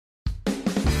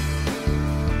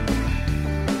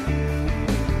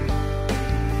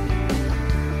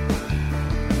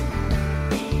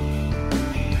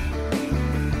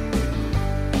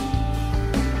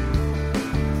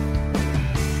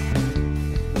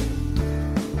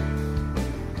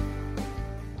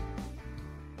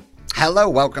Hello,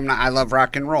 welcome to I Love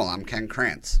Rock and Roll. I'm Ken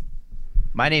Krantz.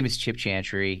 My name is Chip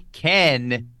Chantry.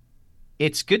 Ken,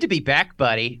 it's good to be back,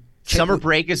 buddy. Summer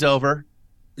break is over.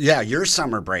 Yeah, your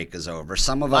summer break is over.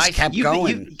 Some of us kept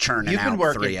churning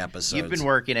out 3 episodes. You've been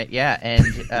working it, yeah, and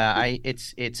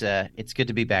it's good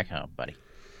to be back home, buddy.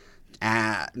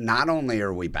 Not only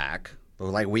are we back,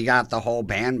 but we got the whole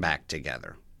band back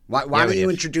together. Why don't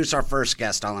you introduce our first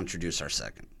guest? I'll introduce our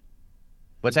second.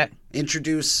 What's that?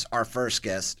 Introduce our first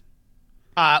guest.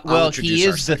 Well, he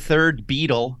is the third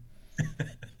Beatle.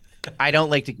 I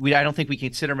don't think we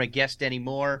consider him a guest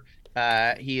anymore.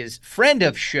 He is friend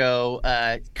of show,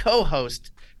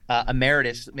 co-host,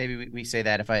 emeritus. Maybe we say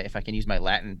that if I can use my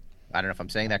Latin. I don't know if I'm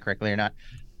saying that correctly or not.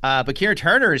 But Kieran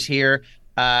Turner is here,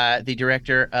 the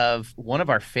director of one of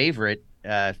our favorite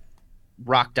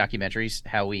rock documentaries.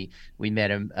 How we met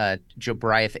him, Joe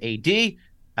Bryant AD,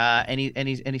 and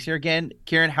he's here again.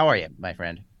 Kieran, how are you, my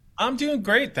friend? I'm doing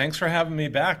great. Thanks for having me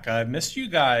back. I missed you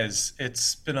guys.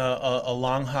 It's been a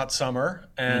long, hot summer,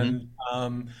 and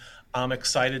I'm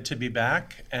excited to be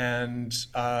back and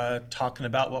talking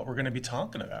about what we're going to be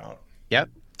talking about. Yep.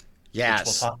 Yes.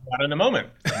 Which we'll talk about in a moment.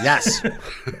 Yes.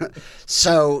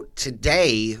 So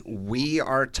today I'm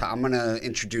going to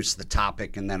introduce the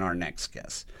topic and then our next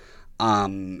guest.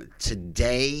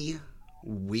 Today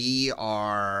we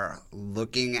are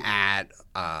looking at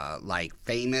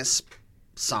famous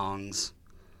songs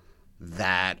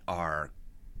that are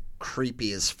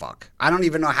creepy as fuck. I don't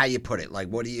even know how you put it.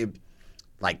 What do you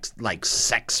like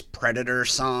sex predator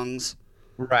songs?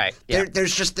 Right. Yeah.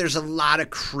 There's a lot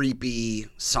of creepy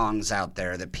songs out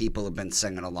there that people have been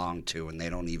singing along to, and they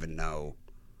don't even know,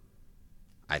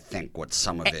 I think, what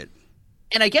some of it.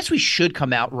 And I guess we should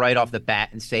come out right off the bat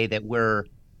and say that we're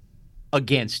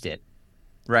against it.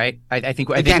 Right, I think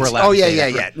we're allowed. Oh to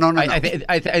say yeah. No.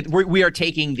 We are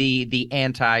taking the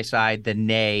anti side, the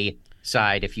nay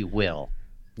side, if you will.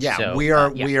 Yeah, so, we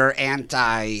are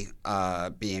anti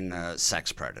being a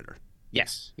sex predator.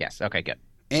 Yes. Okay, good.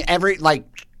 Every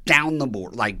down the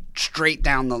board, straight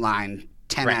down the line,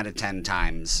 10 out of 10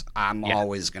 times, I'm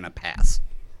always gonna pass.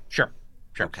 Sure.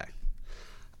 Okay.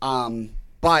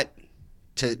 But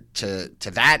to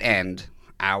that end,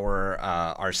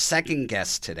 our second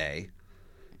guest today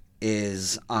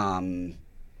is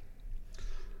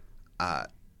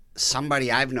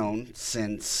somebody I've known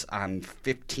since I'm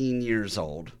 15 years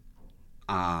old.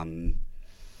 My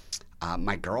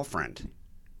girlfriend,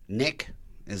 Nick,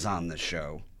 is on the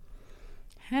show.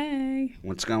 Hey.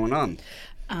 What's going on?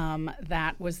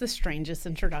 That was the strangest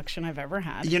introduction I've ever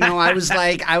had. I was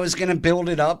I was going to build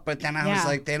it up, but then I was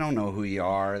like, they don't know who you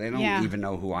are. They don't even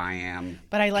know who I am.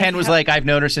 But Ken was I've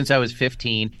known her since I was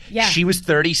 15. Yeah. She was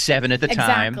 37 at the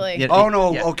time. Exactly. Oh,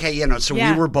 no. Yeah. Okay. So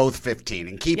we were both 15.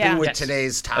 And keeping with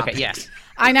today's topic. Okay, yes.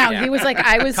 I know. He was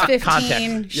I was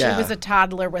 15. She was a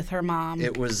toddler with her mom.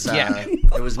 It was,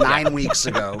 it was 9 weeks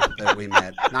ago that we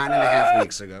met. 9.5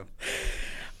 weeks ago.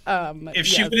 If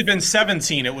she would have been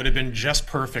 17, it would have been just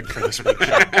perfect for this week's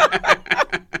show.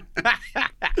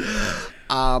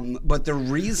 But the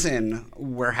reason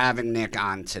we're having Nick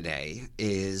on today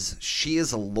is she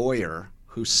is a lawyer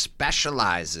who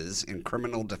specializes in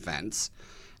criminal defense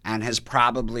and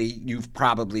you've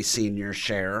probably seen your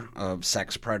share of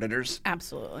sex predators.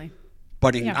 Absolutely.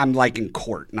 But I'm in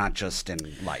court, not just in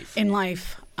life. In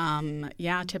life.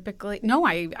 Typically. No,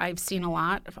 I've seen a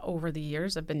lot over the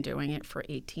years. I've been doing it for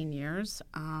 18 years.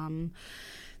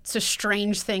 It's a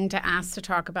strange thing to ask to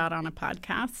talk about on a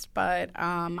podcast, but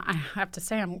I have to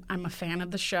say I'm a fan of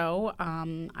the show.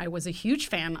 I was a huge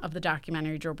fan of the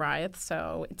documentary Joe Bryant,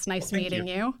 so it's nice meeting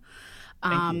you.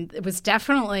 It was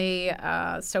definitely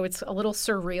so it's a little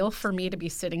surreal for me to be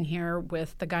sitting here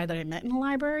with the guy that I met in the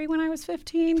library when I was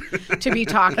 15 to be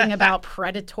talking about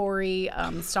predatory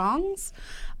songs.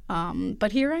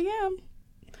 But here I am.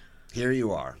 Here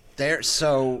you are. There.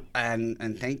 So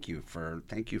and thank you for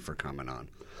coming on.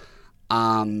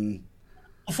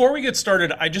 Before we get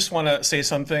started, I just want to say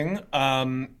something.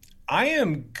 I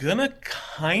am gonna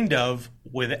kind of,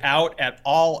 without at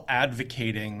all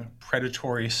advocating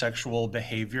predatory sexual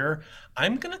behavior,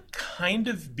 I'm gonna kind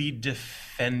of be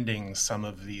defending some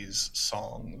of these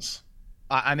songs.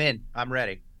 I'm in. I'm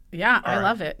ready. Yeah, I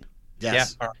love it.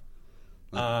 Yes. Yeah.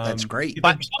 That's great.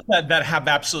 But that have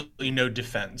absolutely no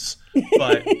defense.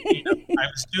 But I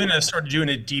was doing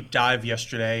a deep dive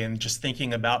yesterday and just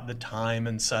thinking about the time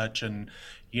and such, and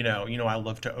I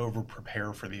love to over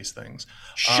prepare for these things.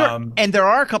 Sure. And there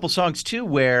are a couple songs too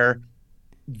where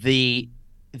the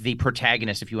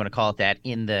protagonist, if you want to call it that,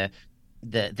 in the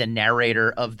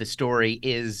narrator of the story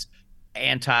is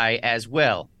anti as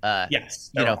well. Yes.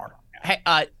 Hey,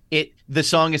 The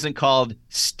song isn't called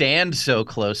 "Stand So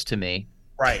Close to Me."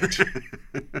 Right.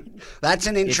 That's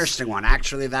an interesting one.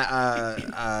 Actually,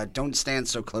 that "Don't Stand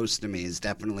So Close to Me" is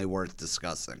definitely worth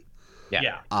discussing.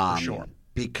 Yeah, for sure.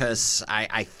 Because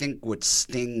I think what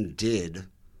Sting did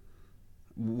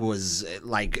was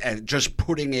like just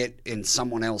putting it in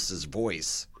someone else's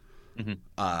voice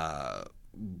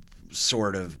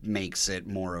sort of makes it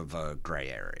more of a gray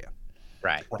area.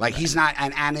 Right. Like he's not,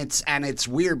 and it's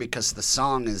weird because the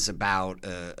song is about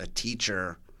a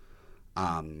teacher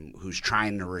who's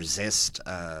trying to resist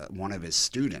one of his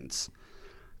students.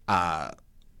 But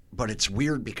it's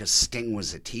weird because Sting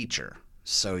was a teacher,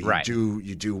 so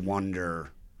you do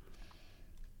wonder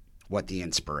what the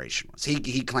inspiration was.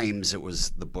 He claims it was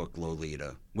the book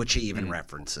Lolita, which he even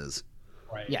references.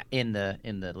 Right. Yeah, in the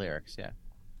lyrics. Yeah.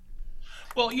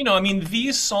 Well, I mean,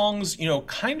 these songs,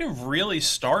 kind of really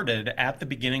started at the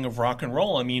beginning of rock and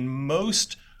roll. I mean,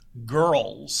 most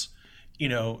girls,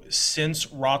 since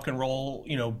rock and roll,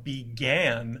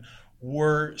 began,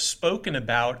 were spoken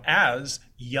about as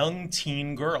young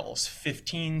teen girls,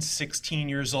 15, 16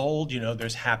 years old.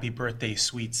 There's Happy Birthday,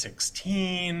 Sweet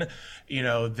 16.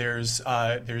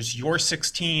 There's You're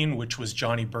 16, which was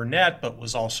Johnny Burnett, but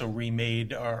was also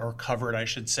remade or covered, I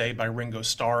should say, by Ringo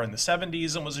Starr in the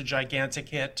 70s and was a gigantic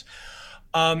hit.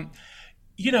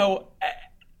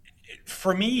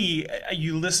 For me,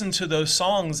 you listen to those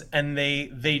songs and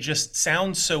they just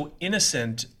sound so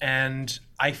innocent, and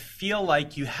I feel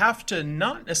like you have to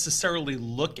not necessarily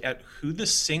look at who the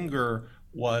singer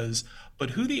was,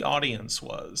 but who the audience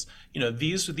was.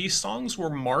 These songs were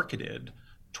marketed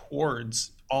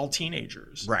towards all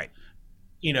teenagers. Right.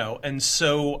 And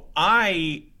so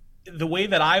the way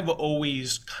that I've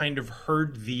always kind of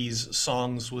heard these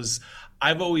songs was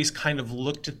I've always kind of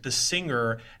looked at the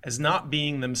singer as not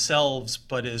being themselves,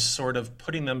 but as sort of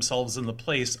putting themselves in the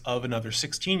place of another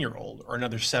 16-year-old or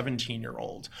another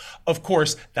 17-year-old. Of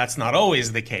course, that's not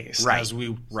always the case, as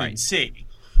we would see.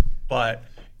 But,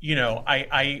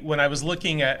 I when I was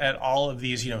looking at all of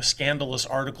these, scandalous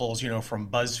articles, from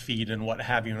BuzzFeed and what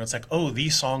have you, and it's like, oh,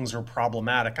 these songs are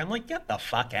problematic. I'm like, get the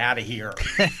fuck out of here.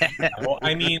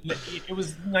 I mean, it was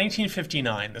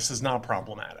 1959. This is not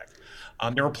problematic.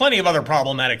 There were plenty of other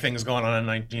problematic things going on in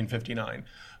 1959,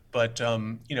 but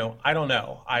I don't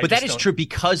know. But that is true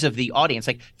because of the audience.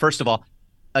 Like, first of all,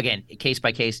 again, case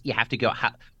by case, you have to go.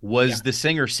 Was the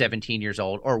singer 17 years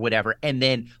old or whatever? And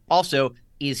then also,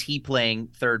 is he playing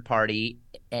third party?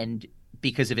 And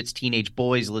because if it's teenage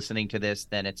boys listening to this,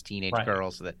 then it's teenage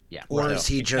girls. Or is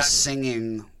he just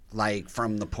singing? Like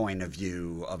from the point of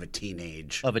view of a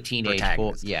teenage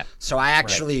boy, yeah. So I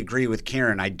actually agree with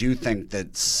Kieran. I do think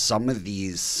that some of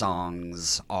these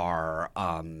songs are,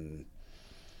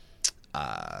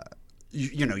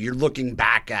 you're looking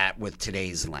back at with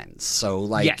today's lens. So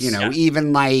like,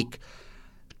 even like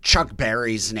Chuck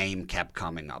Berry's name kept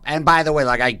coming up. And by the way,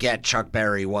 like I get Chuck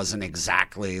Berry wasn't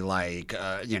exactly like,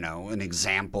 an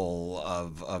example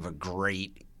of a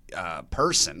great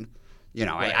person.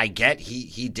 I get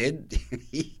he did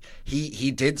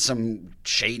he did some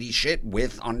shady shit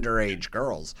with underage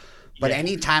girls, but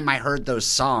anytime I heard those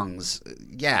songs,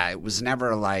 it was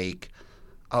never like,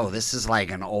 oh, this is like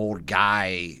an old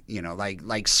guy,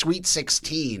 like Sweet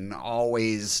 16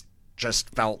 always just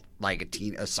felt like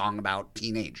a song about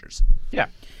teenagers. Yeah.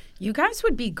 You guys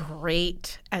would be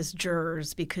great as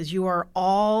jurors because you are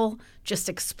all just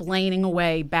explaining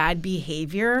away bad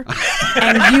behavior,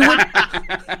 and you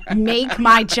would make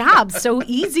my job so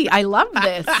easy. I love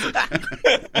this.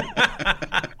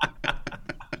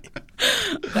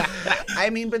 I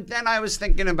mean, but then I was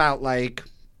thinking about like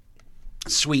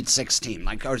Sweet 16.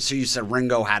 Like, so you said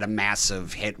Ringo had a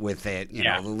massive hit with it.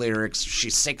 The lyrics,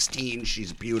 she's 16,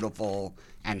 she's beautiful,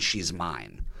 and she's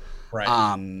mine.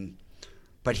 Right.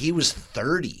 But he was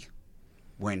 30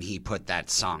 when he put that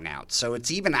song out. So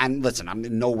it's even, and listen, I'm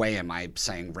in no way am I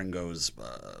saying Ringo's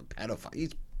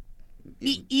pedophile.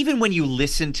 Even when you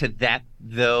listen to that,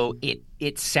 though,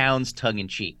 it sounds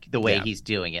tongue-in-cheek the way he's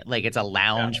doing it. Like it's a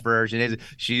lounge version.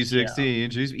 She's 16.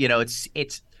 She's,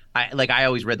 I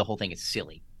always read the whole thing. It's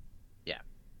silly. Yeah.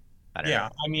 I don't know.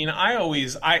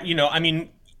 I mean,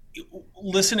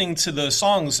 listening to those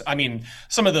songs, I mean,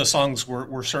 some of those songs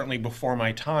were certainly before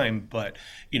my time, but,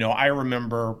 I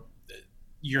remember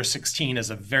You're 16 as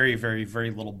a very, very,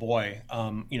 very little boy,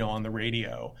 on the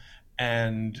radio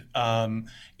and,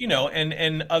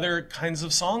 and other kinds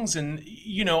of songs. And,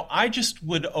 I just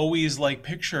would always like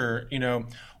picture,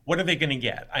 what are they going to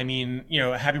get? I mean,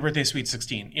 Happy Birthday, Sweet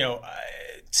 16,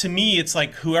 to me, it's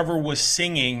like whoever was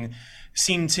singing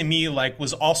seemed to me like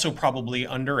was also probably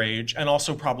underage and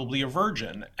also probably a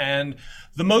virgin. And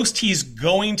the most he's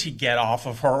going to get off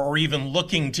of her, or even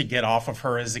looking to get off of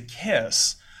her, is a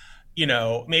kiss. You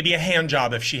know, maybe a hand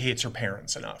job if she hates her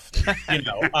parents enough,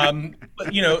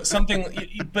 but, something,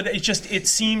 but it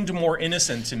seemed more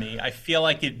innocent to me. I feel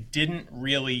like it didn't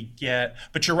really get,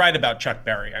 but you're right about Chuck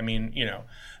Berry. I mean,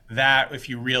 that if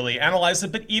you really analyze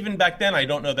it, but even back then, I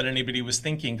don't know that anybody was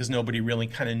thinking, because nobody really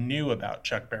kind of knew about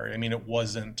Chuck Berry. I mean, it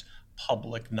wasn't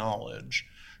public knowledge.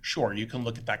 Sure, you can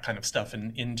look at that kind of stuff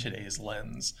in today's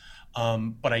lens.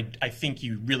 But I think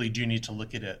you really do need to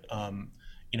look at it,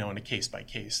 on a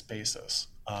case-by-case basis.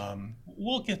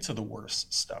 We'll get to the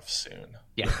worst stuff soon.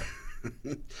 Yeah.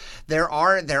 There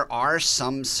are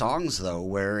some songs though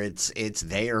where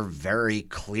they are very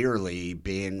clearly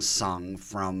being sung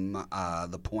from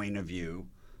the point of view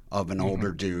of an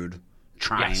older dude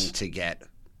trying to get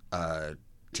a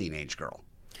teenage girl.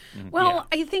 Well,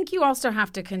 I think you also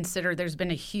have to consider there's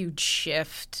been a huge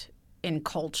shift in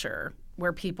culture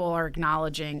where people are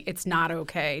acknowledging it's not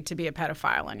okay to be a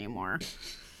pedophile anymore.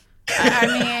 I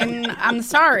mean, I'm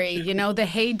sorry, the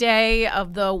heyday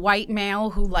of the white male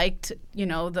who liked,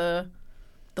 the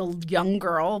young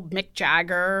girl, Mick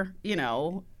Jagger,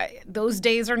 those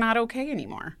days are not okay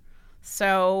anymore.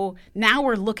 So now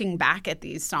we're looking back at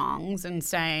these songs and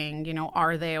saying,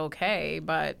 are they okay?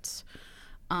 But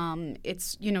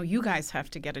it's, you guys have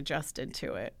to get adjusted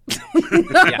to it.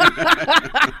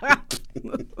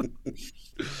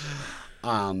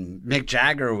 Mick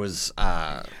Jagger was...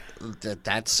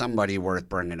 that's somebody worth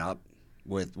bringing up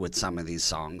with some of these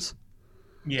songs.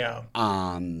 Yeah.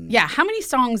 How many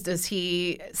songs does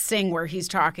he sing where he's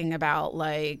talking about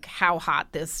like how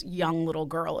hot this young little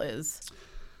girl is?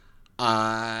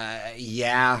 Well,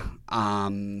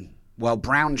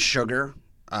 Brown Sugar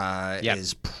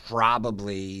is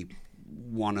probably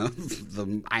one of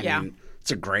them. I mean, it's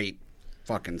a great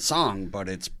fucking song, but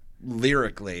it's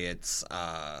lyrically,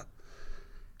 I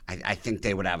think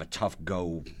they would have a tough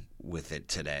go with it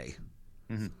today.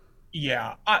 Mm-hmm.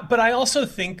 Yeah, but I also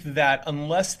think that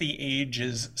unless the age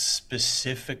is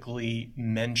specifically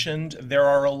mentioned, there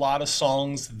are a lot of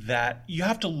songs that you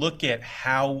have to look at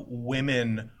how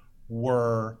women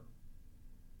were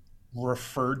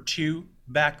referred to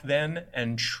back then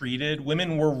and treated.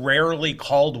 Women were rarely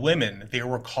called women. They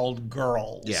were called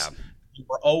girls. Yeah. They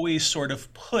were always sort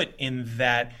of put in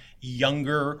that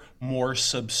younger, more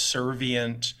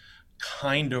subservient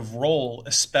kind of role,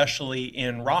 especially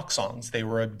in rock songs. They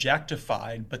were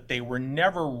objectified, but they were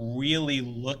never really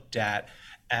looked at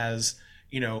as,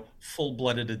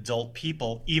 full-blooded adult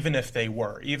people, even if they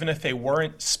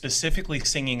weren't specifically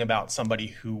singing about somebody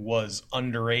who was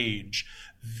underage,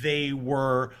 they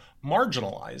were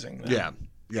marginalizing them.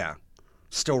 Yeah.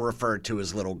 Still referred to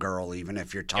as little girl, even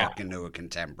if you're talking to a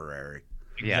contemporary.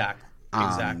 Yeah.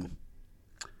 Exactly.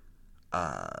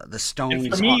 The Stones.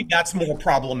 And for me, that's more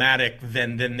problematic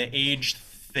than the age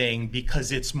thing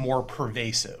because it's more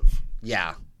pervasive.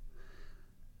 Yeah.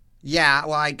 Yeah.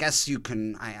 Well, I guess you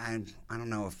can. I don't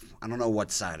know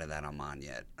what side of that I'm on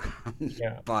yet.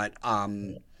 But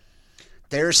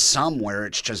there's some where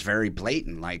it's just very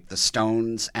blatant, like the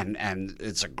Stones, and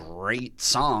it's a great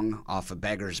song off of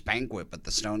Beggar's Banquet, but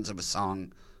the Stones have a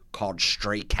song called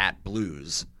Stray Cat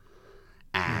Blues.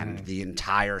 And the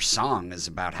entire song is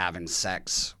about having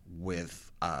sex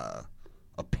with a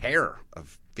pair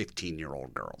of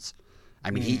 15-year-old girls.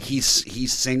 I mean, he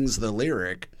sings the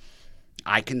lyric,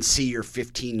 "I can see you're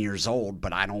 15 years old,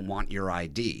 but I don't want your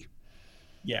ID."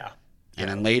 Yeah. And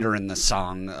then later in the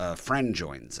song, a friend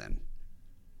joins in.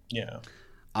 Yeah.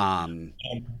 I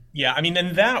mean,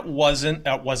 and that wasn't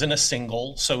a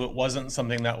single, so it wasn't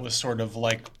something that was sort of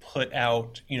like put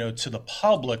out, to the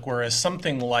public. Whereas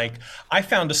something like, I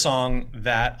found a song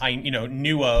that I,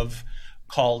 knew of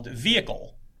called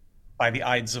 "Vehicle" by the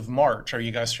Ides of March. Are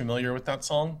you guys familiar with that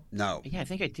song? No. Yeah, I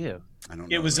think I do. I don't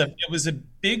know. It was a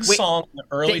big song in the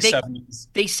early 70s.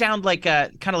 They sound like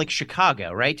kind of like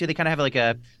Chicago, right? Do they kind of have like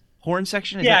a horn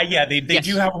section? They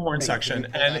do have a horn section,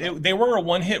 and they were a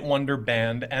one-hit wonder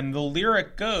band. And the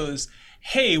lyric goes,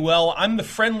 "Hey, well, I'm the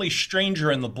friendly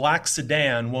stranger in the black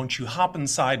sedan. Won't you hop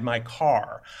inside my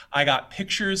car? I got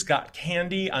pictures, got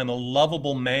candy. I'm a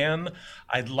lovable man.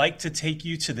 I'd like to take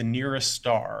you to the nearest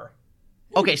star."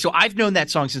 Okay, so I've known that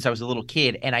song since I was a little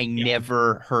kid, and I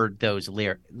never heard those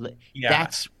lyrics. Yeah.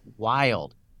 That's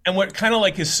wild. And what kind of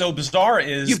like is so bizarre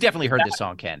is you've definitely heard this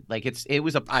song, Ken. Like I'm sure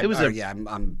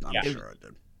I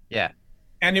did. Yeah.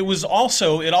 And it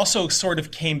also sort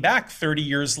of came back 30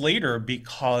 years later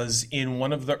because in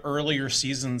one of the earlier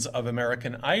seasons of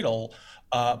American Idol,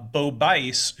 Bo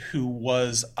Bice, who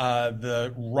was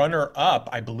the runner-up,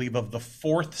 I believe, of the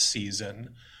 4th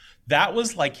season, that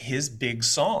was like his big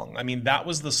song. I mean, that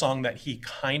was the song that he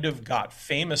kind of got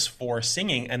famous for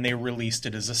singing, and they released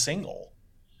it as a single.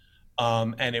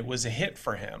 And it was a hit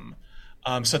for him.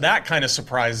 So that kind of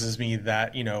surprises me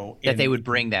that, that they would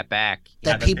bring that back.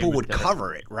 That people would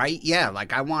cover it, right? Yeah,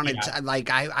 like I wanted to, like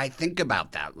I think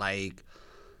about that, like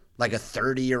a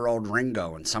 30-year-old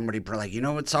Ringo, and somebody be like, you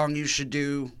know what song you should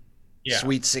do? Yeah.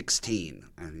 Sweet 16.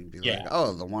 And he'd be like,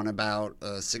 oh, the one about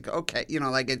okay,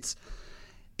 like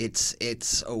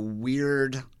it's a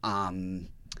weird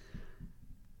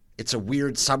it's a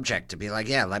weird subject to be like,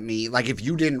 yeah, let me, like, if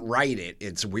you didn't write it,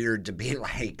 it's weird to be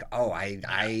like, oh, I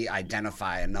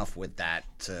identify enough with that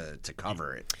to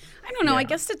cover it. I don't know. I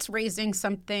guess it's raising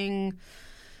something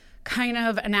kind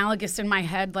of analogous in my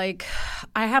head. Like,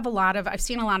 I've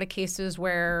seen a lot of cases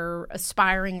where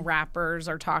aspiring rappers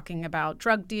are talking about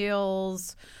drug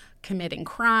deals, committing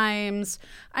crimes.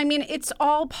 I mean, it's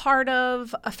all part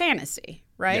of a fantasy,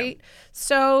 right? Yeah.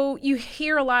 So you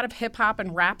hear a lot of hip hop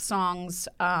and rap songs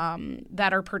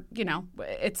that are,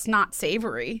 it's not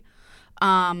savory,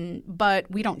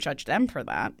 but we don't judge them for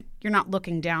that. You're not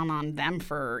looking down on them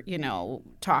for,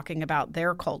 talking about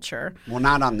their culture. Well,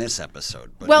 not on this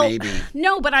episode, but maybe.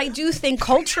 No, but I do think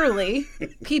culturally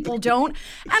people don't.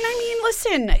 And I mean,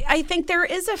 listen, I think there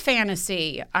is a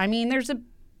fantasy. I mean, there's a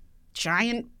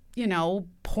giant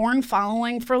porn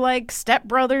following for like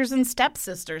stepbrothers and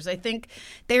stepsisters. I think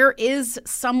there is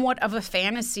somewhat of a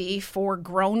fantasy for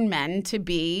grown men to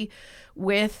be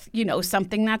with,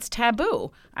 something that's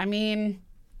taboo. I mean,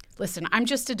 listen, I'm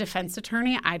just a defense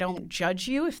attorney. I don't judge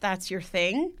you if that's your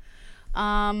thing.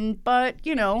 But.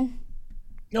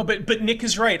 No, but Nick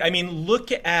is right. I mean,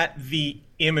 look at the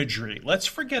imagery. Let's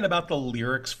forget about the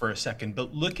lyrics for a second,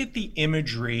 but look at the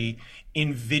imagery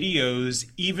in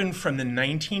videos, even from the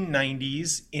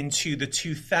 1990s into the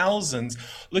 2000s.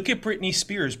 Look at Britney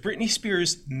Spears. Britney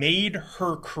Spears made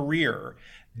her career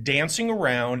dancing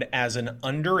around as an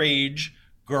underage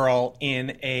girl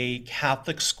in a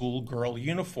Catholic school girl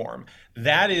uniform.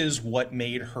 That is what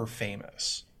made her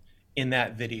famous in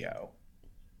that video.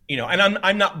 And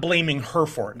I'm not blaming her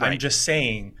for it. Right. I'm just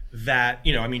saying that,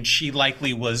 she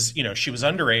likely was, she was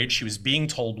underage. She was being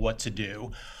told what to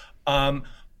do.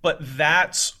 But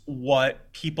that's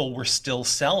what people were still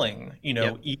selling,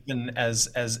 even as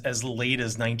late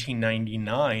as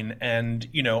 1999. And,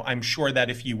 I'm sure that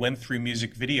if you went through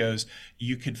music videos,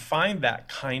 you could find that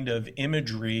kind of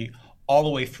imagery all the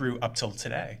way through up till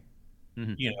today.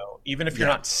 Mm-hmm. Even if you're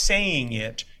not saying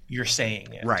it, you're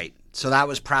saying it. Right. So that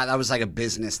was like a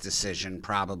business decision,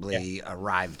 probably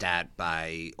arrived at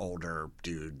by older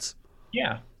dudes.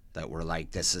 Yeah. That were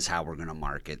like, this is how we're going to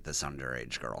market this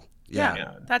underage girl.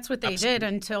 Yeah. That's what they did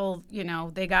until,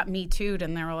 they got Me Too'd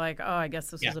and they were like, oh, I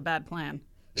guess this was a bad plan.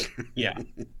 Yeah.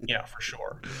 Yeah, for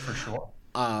sure. For sure.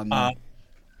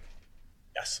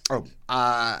 Yes. Oh,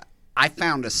 I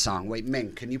found a song. Wait,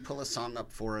 Ming, can you pull a song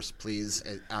up for us, please?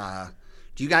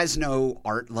 Do you guys know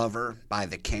Art Lover by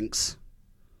the Kinks?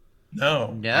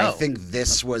 No. I think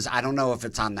this was, I don't know if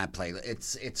it's on that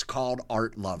playlist. It's called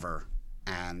Art Lover,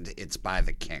 and it's by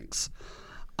the Kinks.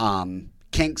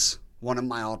 Kinks, one of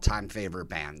my all-time favorite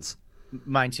bands.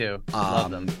 Mine too.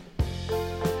 Love them.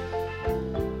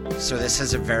 So this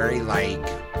is a very, like,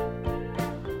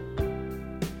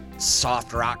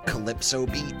 soft rock calypso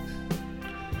beat.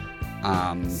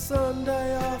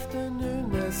 Sunday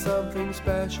afternoon, there's something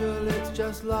special. It's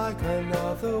just like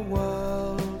another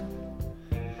world.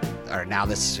 Or now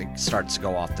this starts to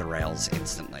go off the rails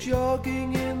instantly.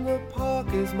 Jogging in the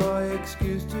park is my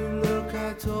excuse to look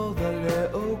at all the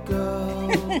little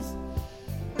girls.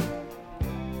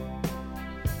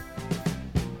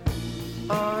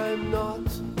 I'm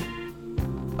not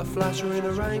a flasher in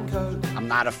a raincoat. I'm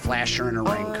not a flasher in a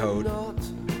raincoat.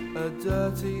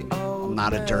 I'm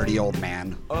not a dirty old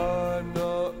man. I'm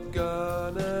not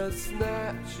gonna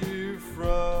snatch you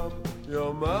from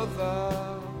your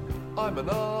mother. I'm an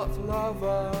art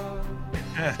lover.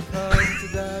 Come to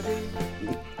daddy.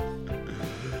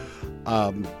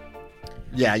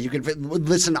 Yeah, you can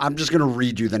listen. I'm just gonna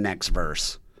read you the next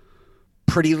verse.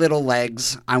 Pretty little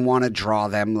legs, I want to draw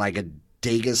them like a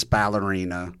Degas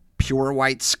ballerina. Pure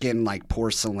white skin like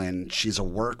porcelain. She's a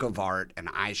work of art, and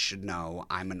I should know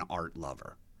I'm an art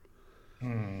lover.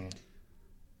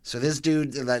 So this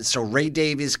dude, so Ray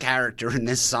Davies' character in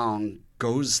this song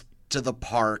goes to the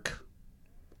park,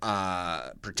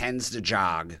 pretends to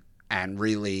jog, and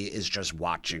really is just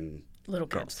watching little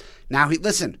girls. Now,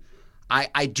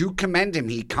 I do commend him.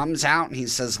 He comes out and he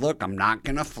says, look, I'm not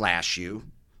going to flash you.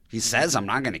 He says, I'm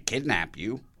not going to kidnap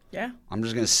you. Yeah. I'm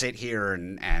just gonna sit here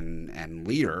and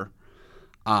leer.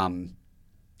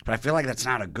 But I feel like that's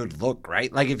not a good look,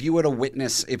 right? Like if you had a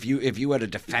witness, if you had a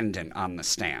defendant on the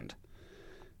stand,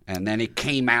 and then it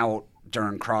came out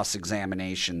during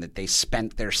cross-examination that they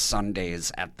spent their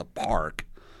Sundays at the park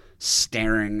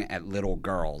staring at little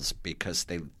girls because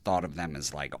they thought of them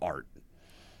as like art.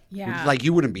 Yeah. Like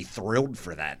you wouldn't be thrilled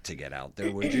for that to get out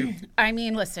there, would you? I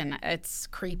mean, listen, it's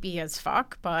creepy as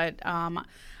fuck, but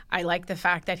I like the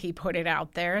fact that he put it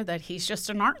out there that he's just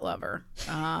an art lover.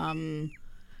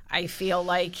 I feel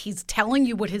like he's telling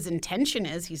you what his intention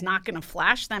is. He's not going to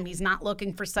flash them. He's not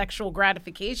looking for sexual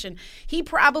gratification. He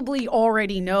probably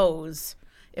already knows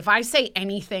if I say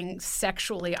anything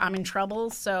sexually, I'm in trouble.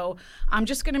 So I'm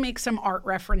just going to make some art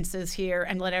references here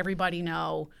and let everybody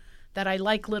know that I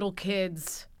like little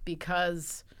kids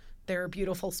because they're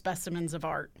beautiful specimens of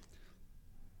art.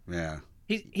 Yeah.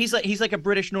 He's like a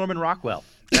British Norman Rockwell.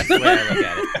 That's the way I look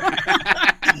at it.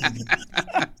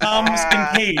 Tom's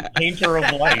Kincaid, painter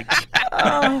of light.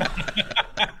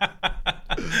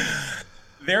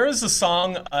 There is a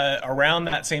song around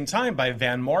that same time by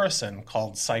Van Morrison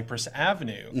called Cypress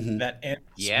Avenue that ends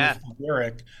with the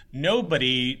lyric,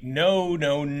 nobody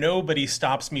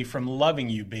stops me from loving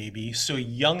you, baby. So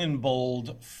young and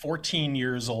bold, 14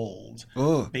 years old.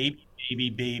 Ooh. Baby, baby,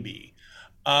 baby.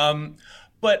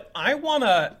 But I want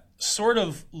to sort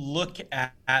of look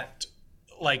at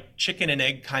like chicken and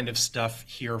egg kind of stuff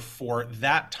here for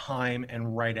that time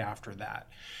and right after that.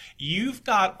 You've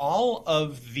got all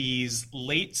of these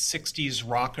late 60s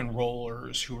rock and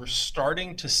rollers who are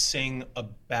starting to sing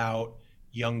about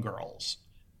young girls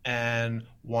and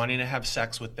wanting to have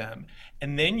sex with them.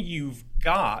 And then you've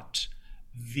got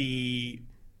the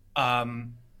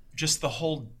just the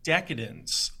whole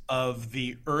decadence of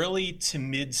the early to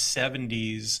mid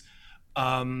 70s,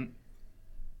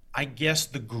 I guess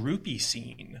the groupie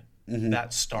scene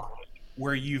that started,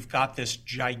 where you've got this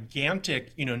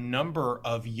gigantic, number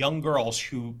of young girls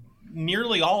who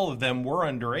nearly all of them were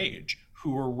underage,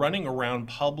 who were running around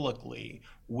publicly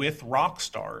with rock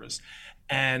stars,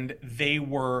 and they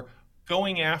were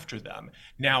going after them.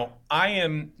 Now, I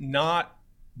am not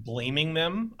blaming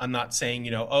them. I'm not saying,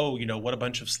 what a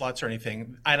bunch of sluts or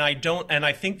anything. And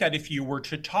I think that if you were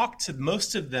to talk to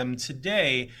most of them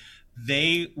today,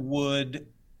 they would,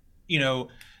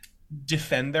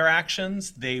 defend their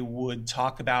actions. They would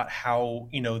talk about how,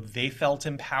 they felt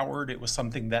empowered. It was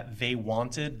something that they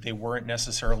wanted. They weren't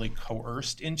necessarily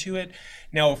coerced into it.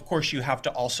 Now, of course, you have to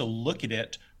also look at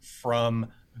it from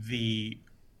the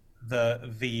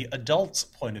adult's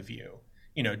point of view.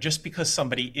 Just because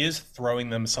somebody is throwing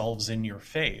themselves in your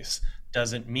face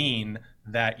doesn't mean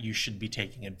that you should be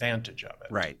taking advantage of it.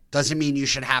 Right. Doesn't mean you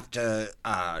should have to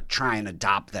try and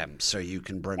adopt them so you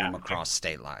can bring them across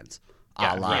state lines.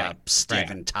 A la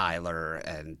Steven Tyler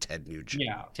and Ted Nugent.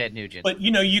 Yeah, Ted Nugent. But,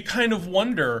 you kind of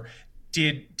wonder,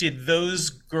 did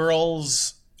those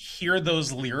girls hear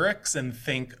those lyrics and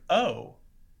think, oh,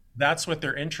 that's what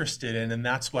they're interested in, and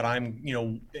that's what I'm,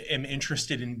 am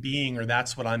interested in being, or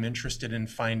that's what I'm interested in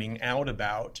finding out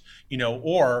about,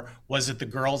 or was it the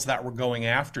girls that were going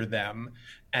after them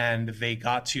and they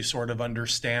got to sort of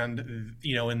understand,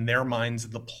 in their minds,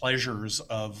 the pleasures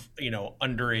of,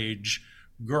 underage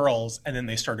girls, and then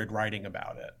they started writing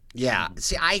about it. Yeah.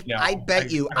 See, I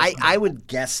bet I would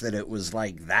guess that it was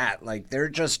like that. Like they're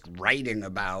just writing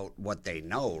about what they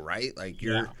know, right? Like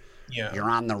you're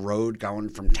on the road going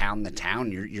from town to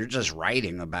town. You're just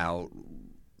writing about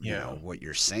what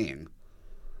you're seeing.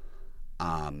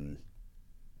 I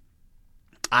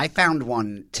found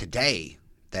one today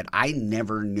that I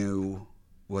never knew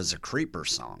was a creeper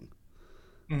song.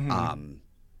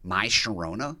 My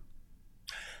Sharona.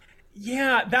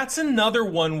 Yeah, that's another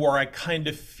one where I kind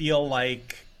of feel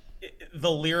like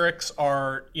the lyrics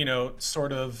are,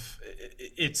 sort of,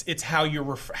 it's how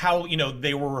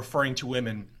they were referring to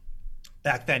women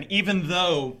back then, even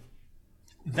though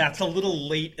that's a little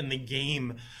late in the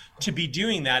game to be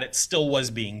doing that, it still was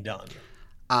being done.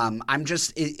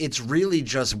 It's really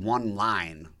just one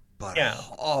line, but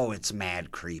it's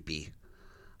mad creepy.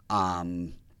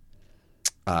 I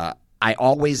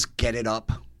always get it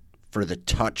up for the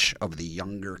touch of the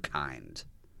younger kind.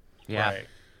 Yeah. Right.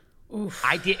 Oof,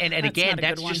 I did, and again,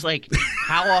 that's just like,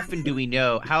 how often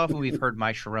we've heard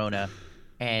My Sharona,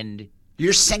 and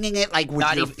you're singing it like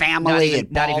with your family,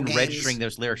 not even games. Registering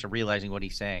those lyrics or realizing what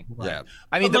he's saying. Yeah.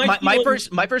 I mean, my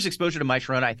first exposure to My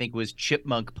Sharona, I think, was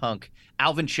Chipmunk Punk.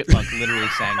 Alvin Chipmunk literally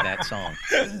sang that song.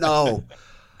 No.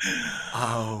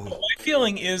 Oh. My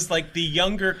feeling is like the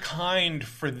younger kind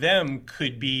for them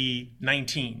could be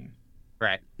 19.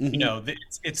 Right. You know,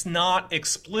 it's not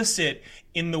explicit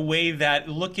in the way that,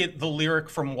 look at the lyric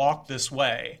from Walk This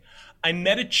Way. I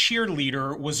met a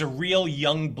cheerleader, was a real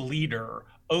young bleeder.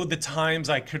 Oh, the times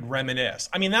I could reminisce.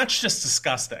 I mean, that's just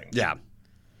disgusting. Yeah.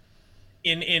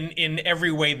 In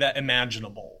every way that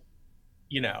imaginable,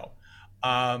 you know.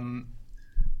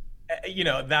 You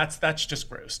know, that's just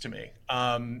gross to me.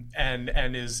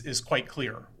 And is quite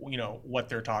clear, you know, what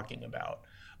they're talking about.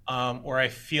 Or I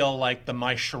feel like the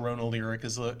My Sharona lyric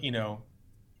is, you know,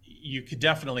 you could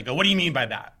definitely go, what do you mean by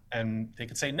that? And they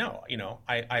could say, no, you know,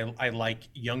 I like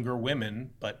younger women,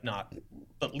 but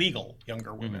legal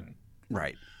younger women.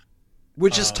 Right.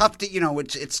 Which is tough to, you know,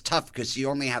 it's tough because you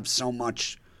only have so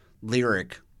much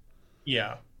lyric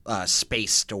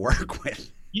space to work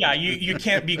with. Yeah, you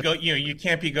can't be you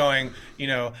can't be going, you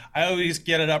know, I always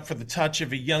get it up for the touch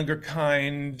of a younger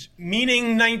kind,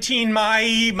 meaning 19 my,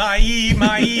 you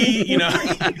know.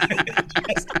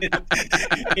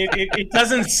 it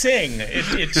doesn't sing.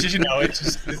 It's just, you know, it's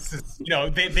just, you know,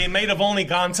 they might have only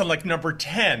gone to like number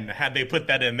 10 had they put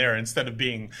that in there instead of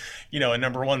being, you know, a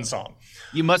number 1 song.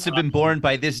 You must have been born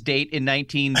by this date in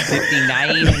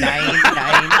 1959,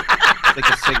 like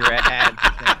a cigarette ad.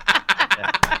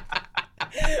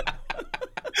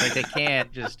 Like they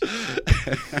can't just.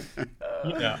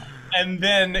 Yeah. And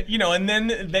then, you know,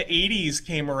 the 80s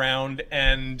came around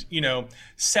and, you know,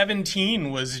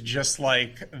 17 was just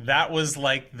like, that was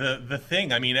like the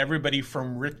thing. I mean, everybody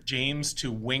from Rick James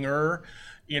to Winger,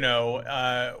 you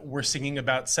know, were singing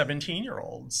about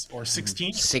 17-year-olds or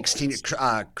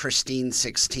 16-year-olds. Christine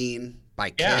 16 by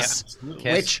Kiss.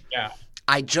 Yeah. Which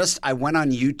I went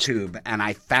on YouTube and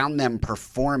I found them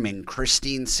performing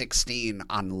Christine 16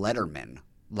 on Letterman,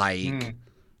 like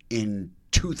in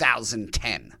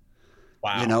 2010.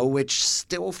 Wow. You know, which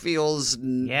still feels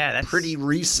pretty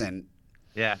recent.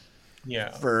 Yeah.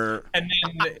 Yeah. And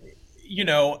then, you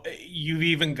know, you've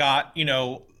even got, you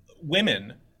know,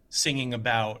 women singing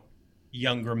about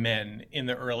younger men in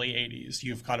the early 80s.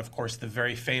 You've got, of course, the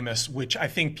very famous, which I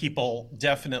think people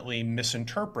definitely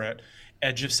misinterpret,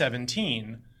 Edge of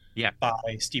 17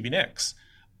 by Stevie Nicks.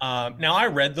 Now, I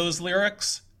read those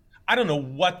lyrics. I don't know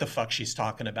what the fuck she's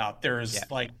talking about. There's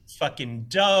like fucking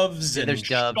doves and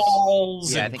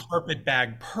shawls and carpet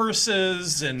bag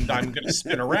purses, and I'm going to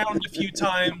spin around a few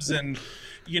times. And,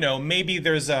 you know, maybe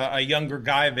there's a younger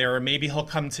guy there, or maybe he'll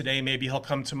come today, maybe he'll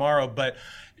come tomorrow. But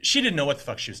she didn't know what the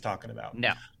fuck she was talking about.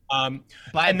 No.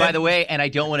 By the way, and I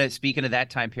don't want to speak into that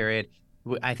time period,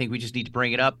 I think we just need to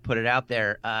bring it up, put it out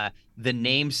there. The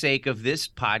namesake of this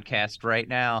podcast right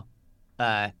now.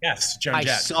 Yes, Joan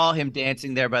Jett. I saw him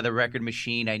dancing there by the record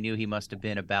machine. I knew he must have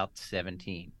been about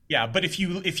 17. Yeah, but if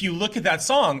you look at that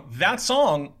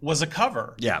song was a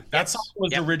cover. Yeah, that song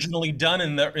was originally done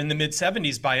in the mid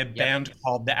 70s by a band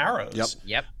called the Arrows.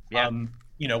 Yep.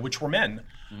 You know, which were men.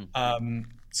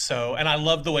 So, and I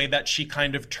love the way that she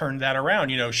kind of turned that around.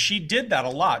 You know, she did that a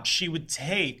lot. She would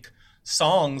take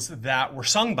songs that were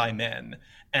sung by men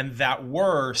and that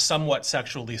were somewhat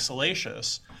sexually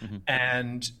salacious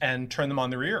and turn them on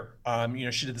their ear. You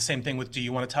know, she did the same thing with Do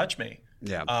You Want to Touch Me?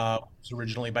 Yeah. It was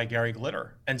originally by Gary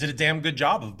Glitter and did a damn good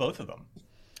job of both of them.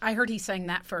 I heard he sang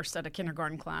that first at a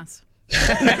kindergarten class.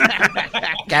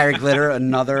 Gary Glitter,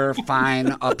 another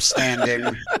fine,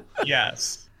 upstanding.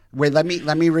 Yes. Wait, let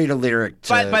me read a lyric.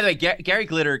 By the way, Gary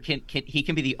Glitter can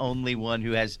be the only one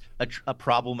who has a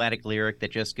problematic lyric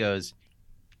that just goes,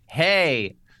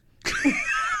 "Hey,"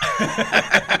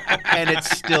 and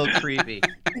it's still creepy,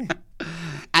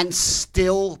 and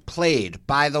still played.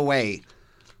 By the way,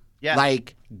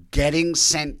 like getting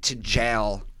sent to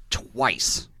jail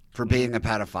twice for being a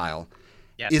pedophile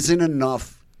isn't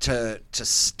enough to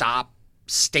stop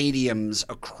stadiums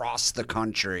across the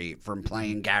country from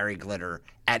playing Gary Glitter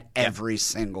at every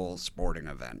single sporting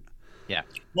event. Yeah.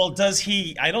 Well, does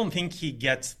he? I don't think he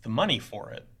gets the money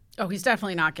for it. Oh, he's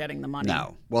definitely not getting the money.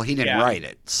 No. Well, he didn't write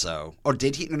it, so. Or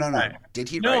did he? No. Right. Did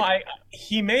he write it? No,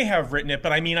 he may have written it,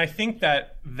 but I mean, I think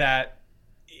that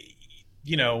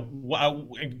you know,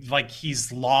 like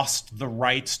he's lost the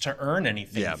rights to earn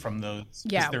anything from those.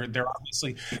 Yeah. They're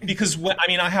obviously, because I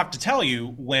mean, I have to tell you,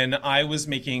 when I was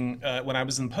making, when I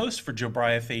was in post for Joe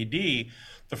Bryant AD,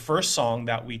 the first song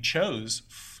that we chose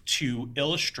to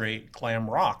illustrate glam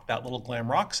rock, that little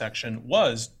glam rock section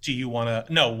was Do You Want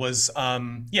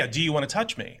to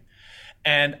Touch Me?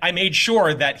 And I made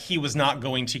sure that he was not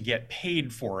going to get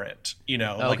paid for it, you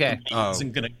know, like it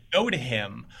wasn't going to go to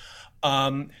him.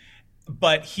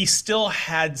 But he still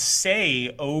had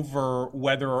say over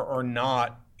whether or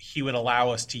not he would allow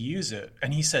us to use it.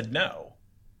 And he said no.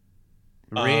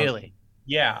 Really?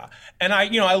 Yeah. And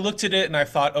I looked at it and I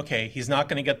thought, okay, he's not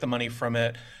going to get the money from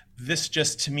it. this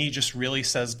just, to me, just really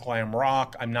says glam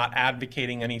rock. I'm not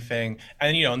advocating anything.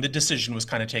 And, and the decision was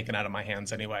kind of taken out of my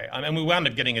hands anyway. And we wound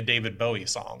up getting a David Bowie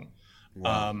song,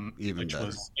 which better.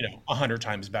 Was, 100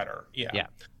 times better. Yeah.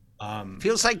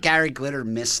 Feels like Gary Glitter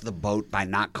missed the boat by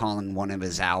not calling one of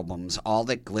his albums All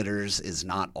That Glitters Is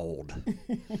Not Old.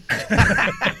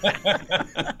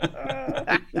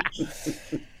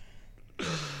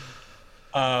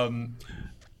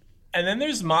 And then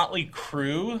there's Motley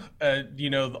Crue,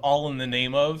 All in the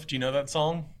Name Of. Do you know that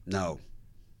song? No.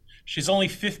 She's only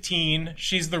 15.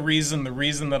 She's the reason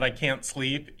that I can't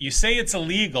sleep. You say it's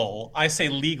illegal. I say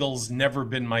legal's never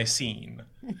been my scene.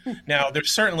 Now, there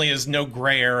certainly is no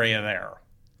gray area there.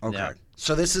 Okay. Yeah.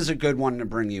 So this is a good one to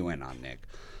bring you in on, Nick.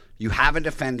 You have a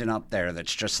defendant up there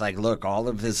that's just like, look, all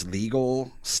of this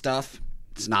legal stuff,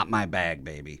 it's not my bag,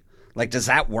 baby. Like, does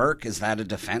that work? Is that a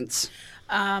defense?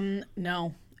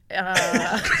 No.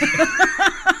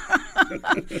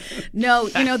 No,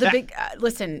 the big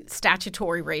listen,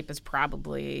 statutory rape is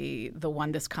probably the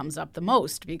one this comes up the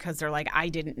most because they're like, I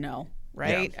didn't know,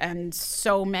 right? Yeah. And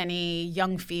so many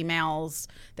young females,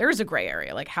 there is a gray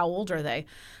area, like how old are they?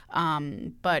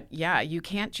 But yeah, you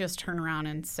can't just turn around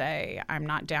and say I'm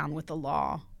not down with the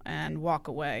law and walk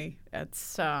away.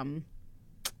 It's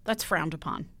that's frowned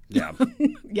upon. Yeah.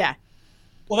 Yeah.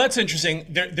 Well, that's interesting.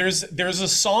 There's a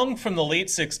song from the late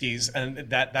 60s, and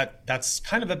that's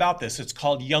kind of about this. It's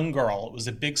called Young Girl. It was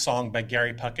a big song by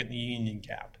Gary Puckett and the Union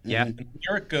Gap. Yeah. And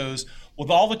here it goes, with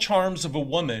all the charms of a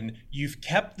woman, you've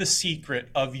kept the secret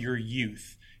of your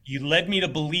youth. You led me to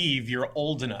believe you're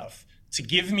old enough to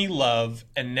give me love,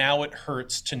 and now it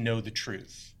hurts to know the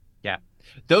truth. Yeah.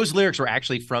 Those lyrics were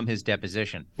actually from his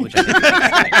deposition, which I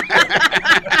think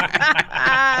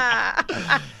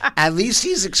At least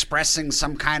he's expressing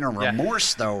some kind of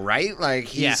remorse, though, right? Like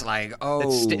he's like, "Oh,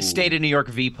 State of New York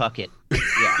v. Puckett."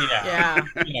 Yeah.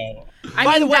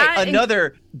 By the way,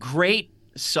 another great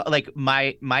like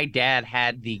my dad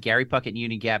had the Gary Puckett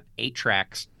Union Gap 8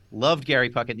 tracks. Loved Gary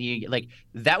Puckett. Like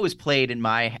that was played in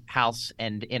my house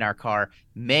and in our car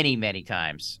many, many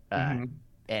times. And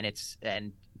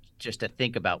just to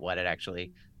think about what it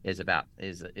actually is about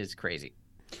is crazy.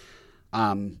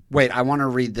 Wait, I want to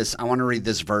read this. I want to read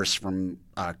this verse from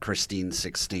Christine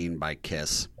 16 by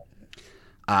Kiss.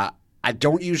 I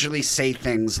don't usually say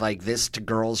things like this to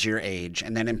girls your age,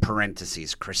 and then in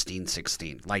parentheses, Christine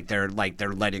 16. Like they're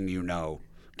letting you know,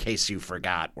 in case you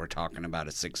forgot, we're talking about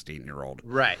a 16-year-old.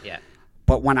 Right. Yeah.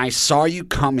 But when I saw you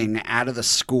coming out of the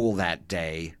school that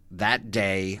day,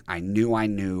 I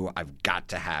knew I've got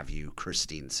to have you,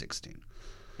 Christine 16.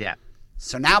 Yeah.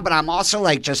 So now, but I'm also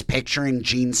like just picturing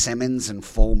Gene Simmons in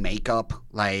full makeup,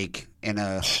 like in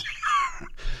a,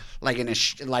 like in a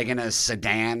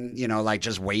sedan, like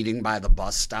just waiting by the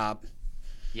bus stop.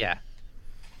 Yeah.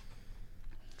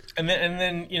 And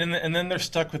then they're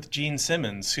stuck with Gene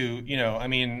Simmons, who, I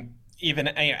mean, even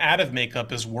out of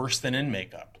makeup is worse than in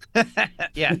makeup.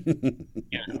 Yeah.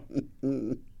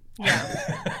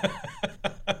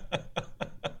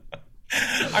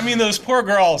 I mean, those poor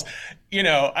girls,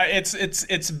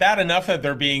 it's bad enough that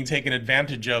they're being taken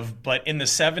advantage of, but in the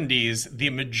 70s, the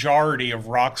majority of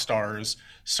rock stars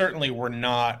certainly were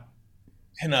not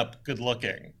pinup good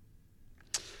looking.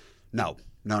 No.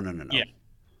 Yeah.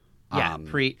 Yeah,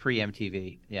 pre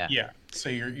MTV. Yeah. Yeah. So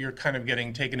you're kind of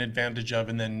getting taken advantage of,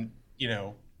 and then,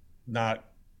 not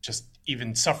just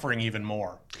even suffering even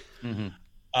more. Mm-hmm.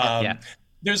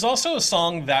 There's also a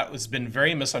song that has been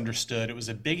very misunderstood. It was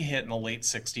a big hit in the late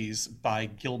 60s by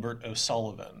Gilbert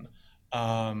O'Sullivan,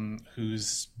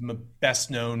 who's best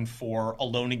known for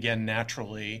Alone Again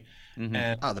Naturally. Mm-hmm.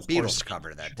 And the Beatles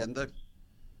covered that, didn't they?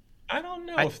 I don't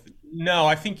know. No,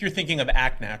 I think you're thinking of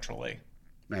Act Naturally.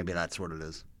 Maybe that's what it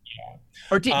is. Yeah.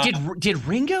 Or did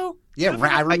Ringo? Yeah,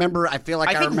 I remember. I feel like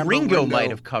I think remember Ringo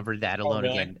might have covered that Alone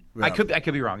really? Again. Yeah. I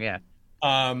could be wrong. Yeah.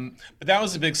 But that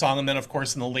was a big song. And then, of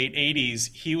course, in the late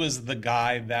 80s, he was the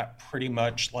guy that pretty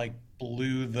much like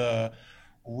blew the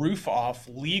roof off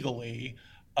legally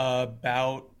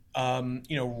about,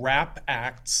 rap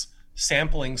acts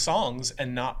sampling songs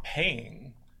and not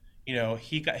paying.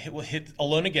 He got hit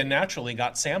Alone Again Naturally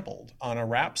got sampled on a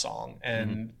rap song,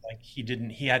 and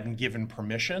he hadn't given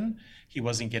permission. He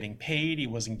wasn't getting paid. He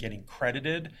wasn't getting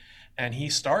credited. And he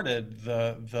started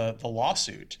the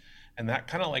lawsuit. And that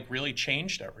kind of like really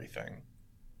changed everything,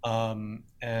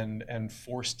 and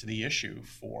forced the issue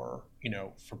for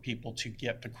people to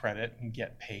get the credit and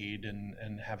get paid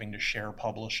and having to share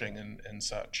publishing and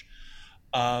such.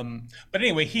 But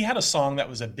anyway, he had a song that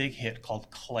was a big hit called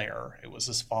Claire. It was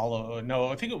his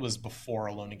I think it was before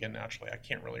Alone Again Naturally. I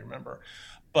can't really remember.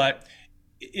 But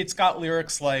it's got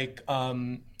lyrics like,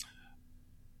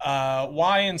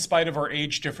 Why, in spite of our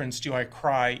age difference, do I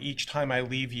cry? Each time I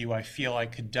leave you, I feel I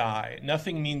could die.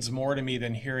 Nothing means more to me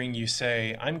than hearing you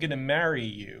say, I'm going to marry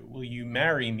you. Will you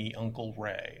marry me, Uncle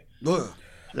Ray? Ugh.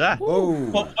 Ah.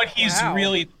 Oh. But what he's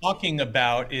really talking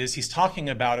about is he's talking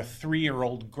about a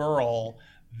 3-year-old girl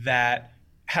that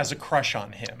has a crush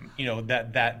on him,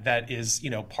 that is,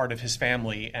 part of his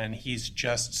family. And he's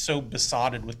just so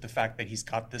besotted with the fact that he's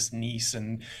got this niece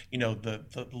and,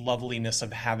 the loveliness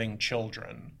of having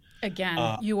children.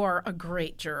 Again, you are a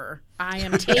great juror. I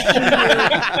am taking you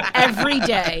every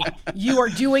day. You are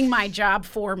doing my job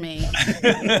for me.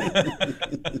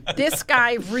 This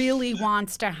guy really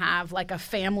wants to have like a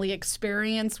family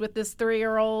experience with this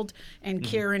 3-year-old. And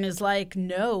Kieran is like,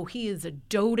 no, he is a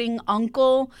doting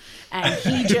uncle. And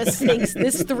he just thinks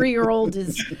this 3-year-old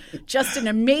is just an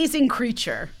amazing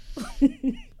creature.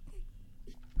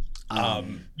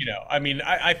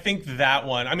 I think that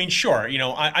one, sure,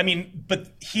 but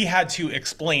he had to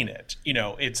explain it,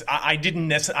 I didn't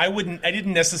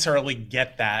necessarily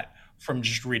get that from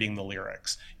just reading the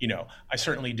lyrics. I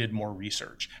certainly did more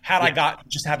research. Had I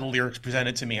just had the lyrics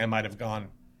presented to me, I might've gone,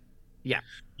 Yeah.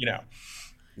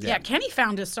 Kenny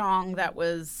found a song that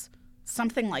was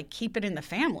something like "Keep It in the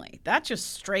Family." That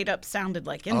just straight up sounded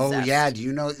like incest. Oh yeah, do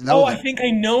you know? I think I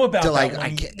know about that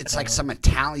one. It's like some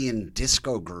Italian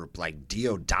disco group, like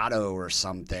Diodato or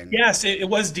something. Yes, it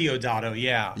was Diodato.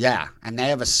 Yeah. Yeah, and they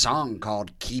have a song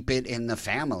called "Keep It in the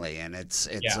Family," and it's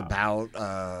about.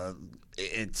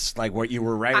 It's like what you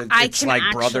were right. It's like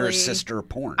brother sister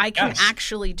porn. I can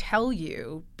actually tell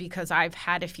you, because I've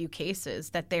had a few cases,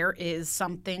 that there is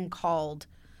something called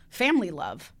family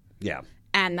love. Yeah.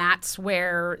 And that's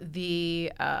where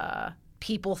the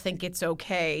people think it's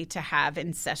okay to have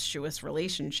incestuous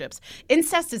relationships.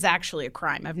 Incest is actually a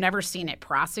crime. I've never seen it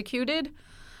prosecuted,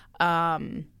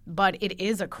 but it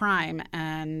is a crime.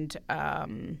 And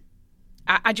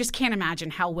I just can't imagine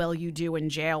how well you do in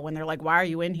jail when they're like, why are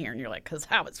you in here? And you're like, because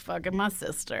I was fucking my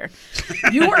sister.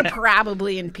 You were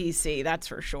probably in PC, that's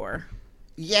for sure.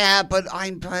 Yeah, but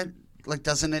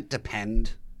doesn't it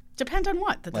depend? Depend on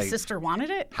what? That the sister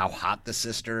wanted it? How hot the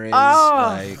sister is?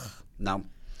 Oh. No.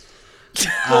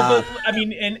 Well,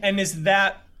 and is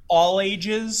that all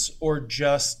ages or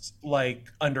just like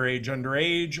underage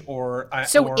or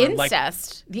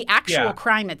incest, the actual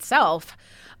crime itself,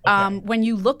 when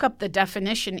you look up the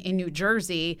definition in New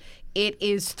Jersey, it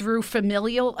is through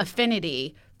familial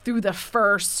affinity through the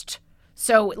first.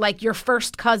 So like your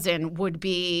first cousin would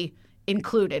be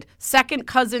included. Second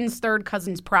cousins, third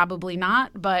cousins, probably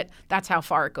not, but that's how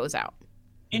far it goes out.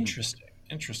 Interesting.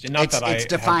 It's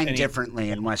defined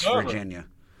differently in West Virginia.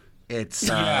 It's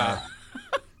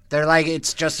they're like,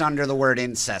 it's just under the word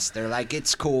incest. They're like,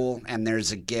 it's cool, and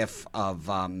there's a gif of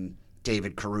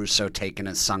David Caruso taking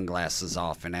his sunglasses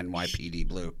off in NYPD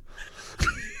Blue.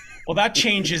 Well, that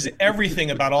changes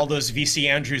everything about all those V.C.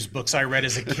 Andrews books I read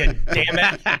as a kid. Damn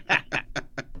it.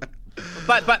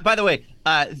 But by the way,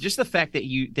 just the fact that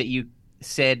you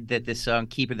said that this song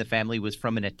 "Keep in the Family" was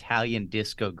from an Italian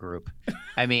disco group.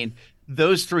 I mean,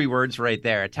 those 3 words right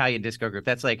there, Italian disco group.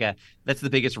 That's the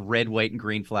biggest red, white, and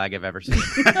green flag I've ever seen.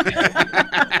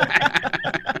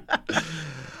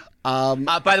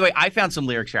 By the way, I found some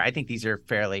lyrics here. I think these are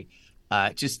fairly.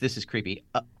 This is creepy.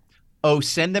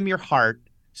 Send them your heart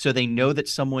so they know that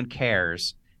someone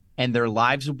cares, and their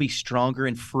lives will be stronger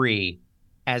and free,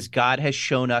 as God has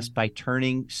shown us by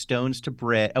turning stones to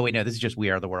bread. Oh, wait, no, this is just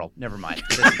We Are the World. Never mind.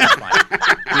 This is fine.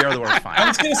 We Are the World is fine. I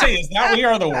was going to say, is that We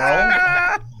Are the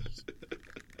World?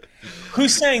 Who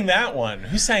sang that one?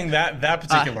 Who sang that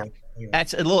particular one?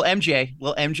 That's a little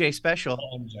MJ special.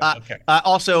 Okay.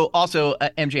 Also,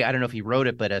 MJ, I don't know if he wrote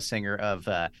it, but a singer of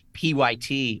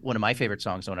PYT, one of my favorite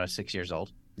songs when I was 6 years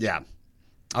old. Yeah.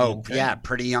 Oh, okay. Yeah,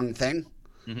 Pretty Young Thing.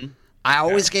 Mm-hmm. I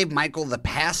always gave Michael the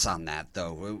pass on that,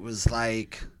 though. It was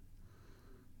like...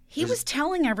 He was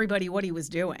telling everybody what he was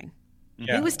doing.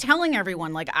 Yeah. He was telling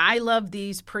everyone, like, I love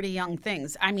these pretty young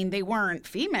things. I mean, they weren't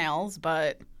females,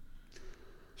 but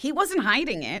he wasn't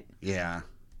hiding it. Yeah.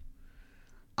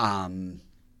 And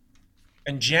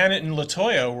Janet and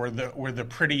LaToya were the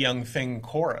Pretty Young Thing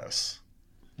chorus.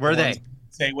 Were they?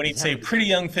 When he'd say "Pretty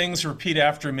Young Things, repeat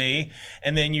after me,"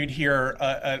 and then you'd hear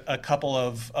a couple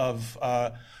of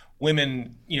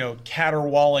women,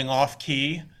 caterwauling off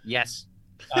key. Yes.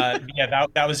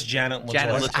 That was Janet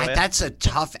LaToya. That's a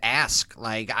tough ask.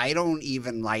 Like, I don't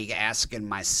even like asking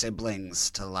my siblings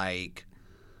to like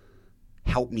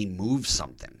help me move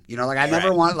something. I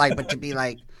never want but to be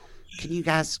like, can you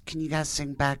guys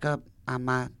sing back up on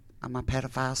my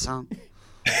pedophile song?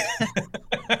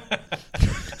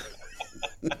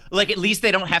 Like, at least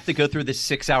they don't have to go through the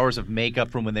 6 hours of makeup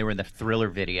from when they were in the Thriller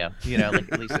video. You know,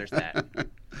 like, at least there's that.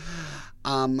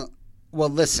 Well,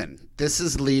 listen, this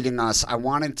is leading us. I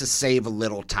wanted to save a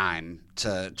little time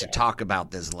to talk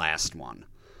about this last one.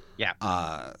 Yeah.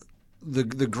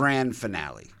 The grand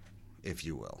finale, if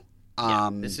you will.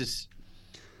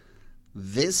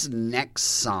 This next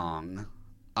song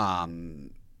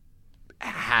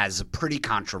has a pretty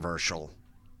controversial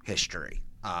history.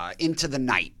 Into the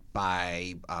Night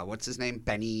by what's his name?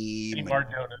 Benny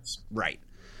Mardones. Right.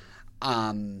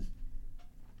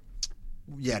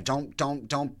 Yeah, don't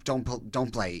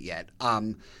play it yet.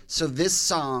 So this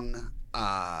song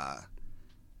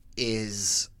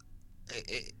it's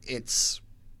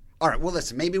all right. Well,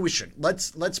 listen, maybe we should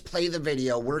let's play the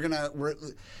video.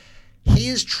 He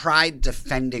has tried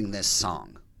defending this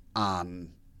song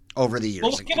over the years.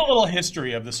 Well, let's give a little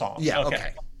history of the song. Yeah.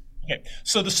 Okay.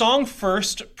 So the song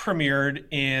first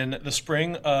premiered in the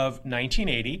spring of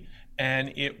 1980,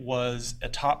 and it was a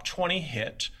top 20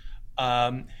 hit.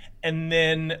 And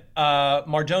then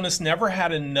Mardones never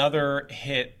had another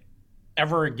hit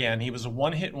ever again. He was a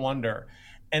one-hit wonder.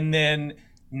 And then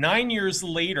 9 years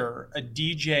later, a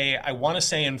DJ, I want to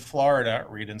say in Florida,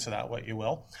 read into that what you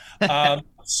will,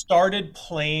 started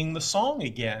playing the song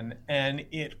again. And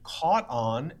it caught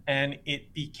on, and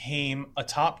it became a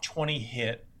top 20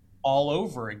 hit all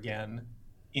over again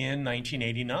in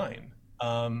 1989.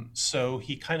 So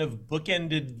he kind of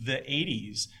bookended the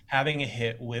 80s having a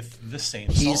hit with the same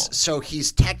song. So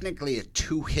he's technically a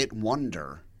two-hit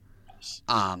wonder.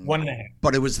 One and a half.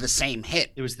 But it was the same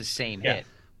hit. It was the same hit.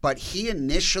 But he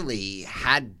initially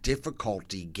had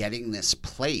difficulty getting this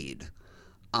played.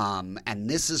 And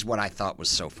this is what I thought was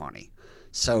so funny.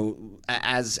 So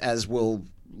as we'll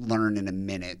learn in a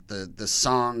minute, the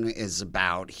song is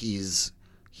about he's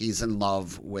in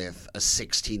love with a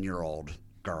 16-year-old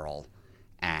girl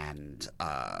and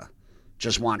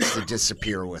just wants to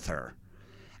disappear with her.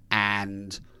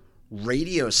 And white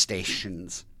radio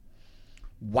stations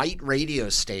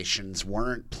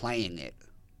weren't playing it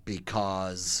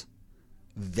because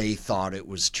they thought it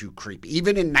was too creepy.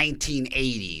 Even in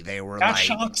 1980, they were that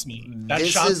shocks me.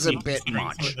 This is a bit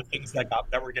much. Some of the things that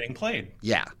were getting played.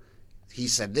 Yeah, they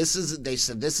said this is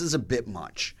a bit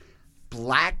much.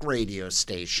 Black radio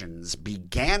stations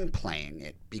began playing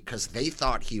it because they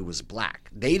thought he was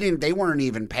black. They weren't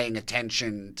even paying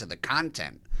attention to the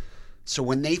content. So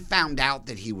when they found out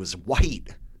that he was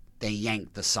white, they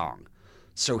yanked the song.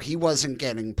 So he wasn't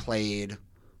getting played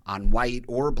on white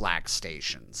or black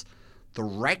stations. The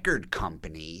record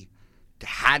company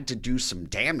had to do some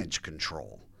damage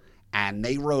control, and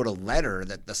they wrote a letter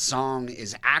that the song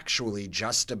is actually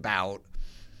just about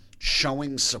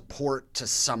showing support to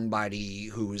somebody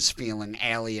who's feeling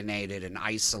alienated and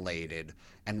isolated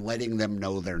and letting them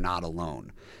know they're not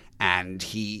alone. And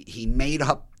he made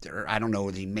up, or I don't know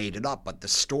if he made it up, but the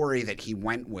story that he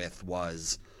went with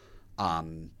was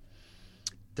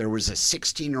there was a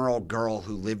 16-year-old girl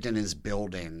who lived in his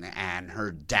building, and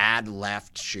her dad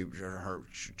left. She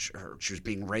was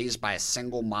being raised by a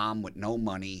single mom with no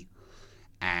money,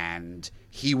 and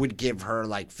he would give her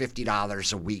like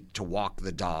 $50 a week to walk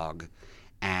the dog.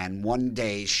 And one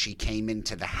day she came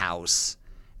into the house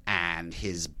and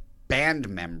his band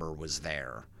member was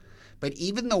there. But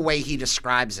even the way he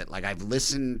describes it, like I've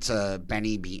listened to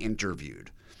Benny be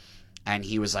interviewed, and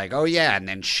he was like, oh yeah, and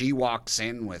then she walks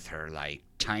in with her like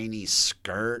tiny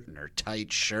skirt and her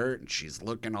tight shirt, and she's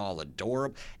looking all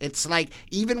adorable. It's like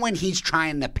even when he's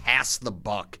trying to pass the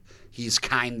buck, he's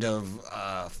kind of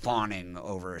fawning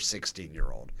over a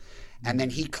 16-year-old. And then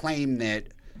he claimed that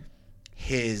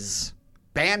his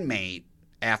bandmate,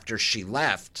 after she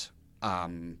left,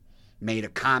 made a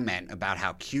comment about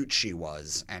how cute she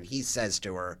was. And he says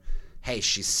to her, hey,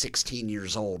 she's 16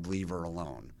 years old, leave her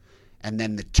alone. And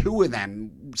then the two of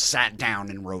them sat down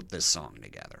and wrote this song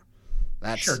together.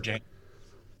 Sure, Jake.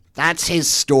 That's his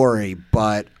story,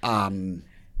 but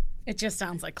it just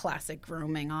sounds like classic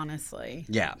grooming, honestly.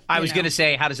 Yeah. I was going to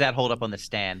say, how does that hold up on the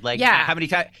stand? Like, yeah.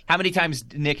 How many times,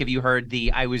 Nick, have you heard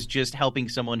I was just helping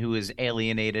someone who is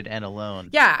alienated and alone?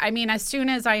 Yeah, I mean, as soon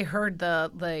as I heard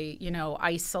the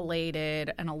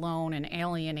isolated and alone and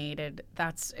alienated,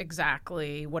 that's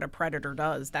exactly what a predator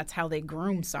does. That's how they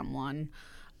groom someone.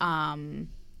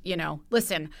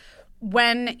 Listen,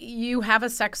 when you have a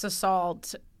sex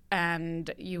assault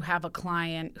and you have a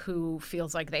client who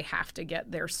feels like they have to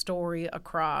get their story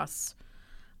across,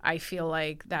 I feel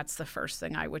like that's the first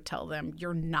thing I would tell them.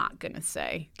 You're not going to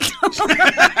say. and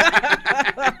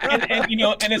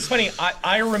it's funny.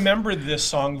 I remember this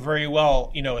song very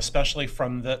well, especially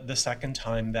from the second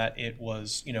time that it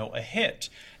was, a hit.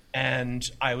 and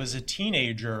I was a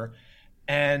teenager,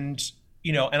 and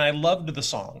and I loved the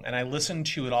song and I listened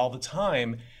to it all the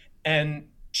time. And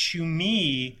to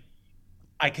me,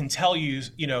 I can tell you,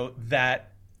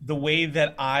 that the way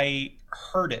that I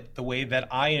heard it, the way that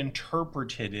I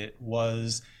interpreted it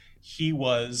was he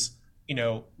was,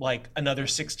 like another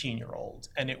 16-year-old.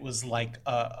 And it was like,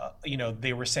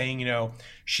 they were saying,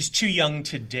 she's too young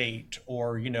to date,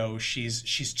 or,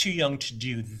 she's too young to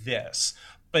do this.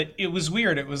 But it was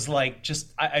weird. It was like,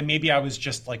 just, maybe I was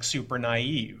just like super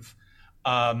naive.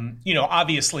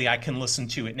 Obviously I can listen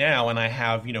to it now, and I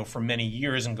have, for many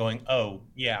years, and going, oh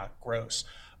yeah, gross.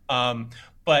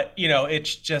 But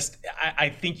it's just, I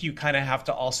think you kind of have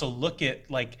to also look at,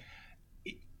 like,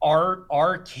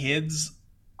 were kids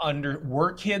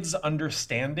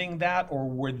understanding that, or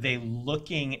were they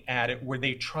looking at it? Were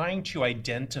they trying to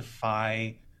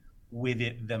identify with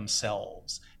it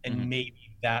themselves? And maybe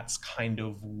that's kind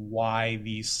of why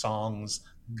these songs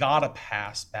got a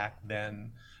pass back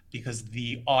then, because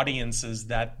the audiences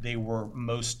that they were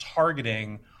most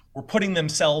targeting were putting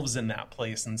themselves in that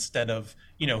place instead of,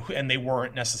 and they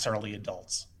weren't necessarily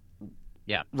adults.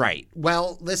 Yeah. Right.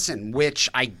 Well, listen, which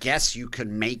I guess you could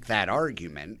make that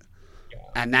argument. Yeah.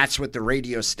 And that's what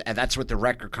that's what the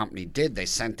record company did. They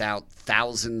sent out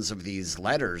thousands of these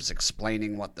letters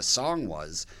explaining what the song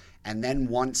was. And then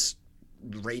once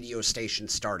the radio station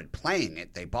started playing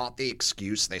it, they bought the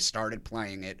excuse, they started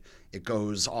playing it. It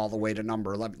goes all the way to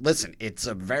number 11. Listen, it's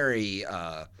a very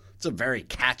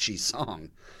catchy song.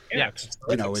 Yeah,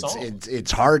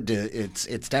 it's hard to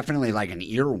it's definitely like an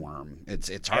earworm.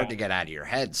 It's hard to get out of your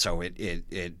head. So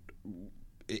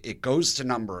it goes to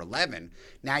number 11.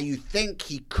 Now you think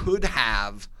he could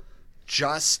have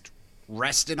just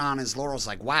rested on his laurels,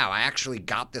 like, wow, I actually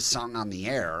got this song on the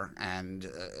air, and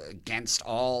against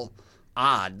all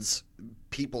odds,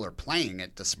 people are playing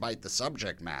it despite the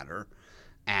subject matter,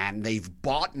 and they've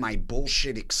bought my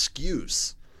bullshit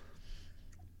excuse.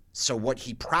 So what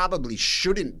he probably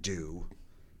shouldn't do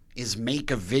is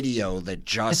make a video that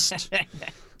just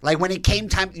like, when it came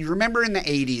time, you remember in the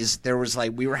 80s, there was,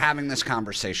 like, we were having this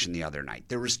conversation the other night.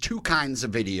 There was two kinds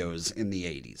of videos in the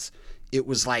 80s. It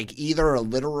was like either a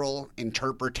literal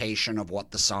interpretation of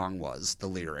what the song was, the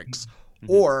lyrics,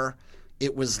 or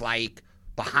it was like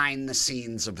behind the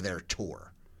scenes of their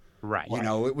tour. Right.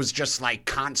 It was just like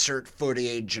concert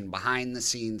footage and behind the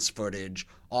scenes footage.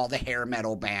 All the hair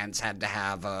metal bands had to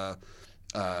have a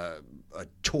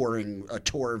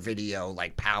tour video,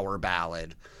 like Power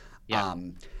Ballad. Yeah.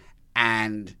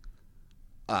 And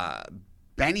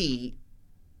Benny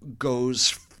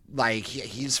goes, like,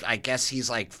 I guess he's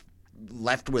like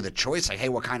left with a choice, like, hey,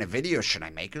 what kind of video should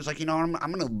I make? He was like, I'm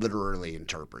going to literally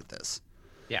interpret this.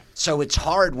 Yeah. So it's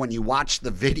hard when you watch the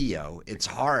video. It's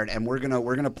hard, and we're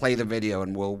gonna play the video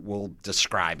and we'll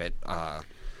describe it.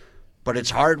 But it's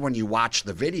hard when you watch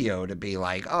the video to be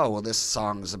like, oh, well, this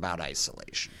song is about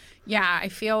isolation. Yeah, I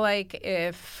feel like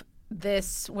if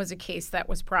this was a case that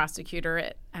was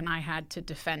prosecutor and I had to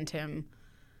defend him,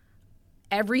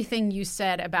 everything you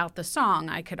said about the song,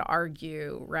 I could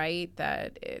argue, right,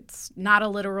 that it's not a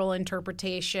literal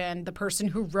interpretation. The person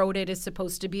who wrote it is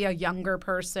supposed to be a younger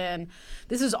person.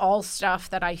 This is all stuff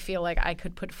that I feel like I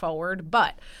could put forward.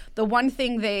 But the one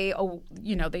thing they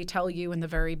tell you in the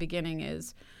very beginning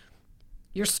is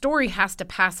your story has to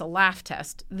pass a laugh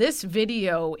test. This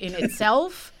video in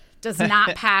itself does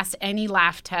not pass any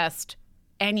laugh test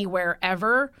anywhere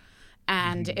ever.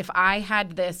 And if I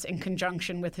had this in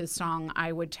conjunction with his song,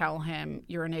 I would tell him,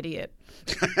 "You're an idiot."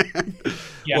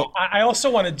 Yeah, well, I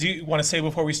also want to say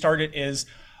before we start it is,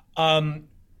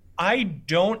 I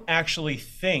don't actually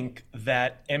think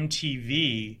that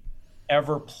MTV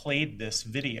ever played this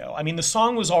video. I mean, the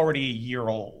song was already a year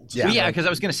old. Yeah, because I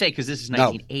was going to say, because this is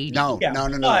 1980. No.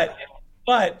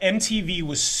 But MTV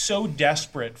was so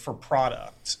desperate for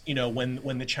product,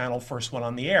 when the channel first went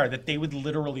on the air, that they would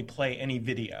literally play any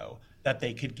video that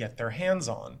they could get their hands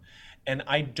on. And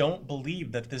I don't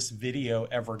believe that this video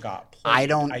ever got played. I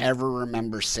don't ever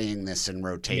remember seeing this in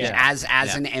rotation. Yeah.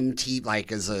 As an MTV,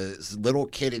 like as a little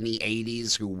kid in the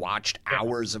 80s who watched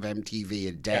hours of MTV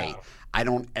a day, I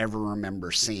don't ever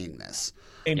remember seeing this.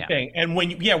 Same thing. And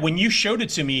when you showed it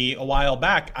to me a while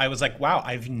back, I was like, wow,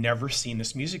 I've never seen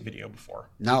this music video before.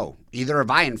 No, either have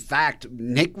I. In fact,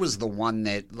 Nick was the one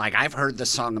that, like, I've heard the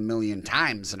song a million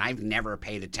times and I've never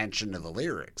paid attention to the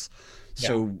lyrics.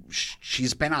 So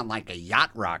she's been on like a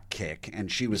yacht rock kick,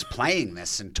 and she was playing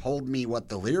this and told me what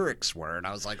the lyrics were. And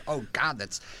I was like, oh God,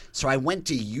 so I went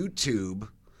to YouTube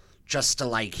just to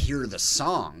like hear the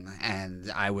song, and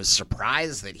I was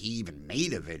surprised that he even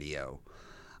made a video.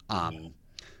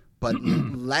 But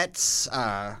let's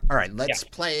all right, let's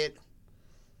play it.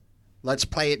 Let's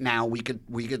play it now. We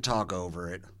could talk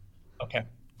over it. Okay.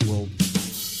 We'll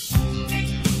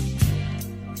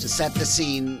to set the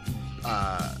scene.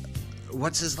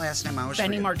 What's his last name?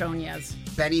 Benny Mardones.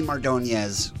 Benny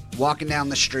Mardones walking down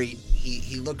the street.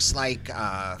 He looks like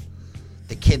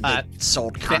the kid that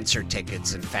sold concert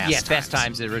tickets in Fast Times. Fast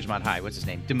Times at Ridgemont High. What's his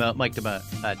name? Mike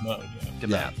DeMott.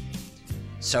 Yeah.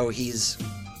 So he's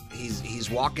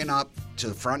walking up to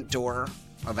the front door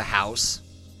of a house.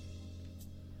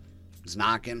 He's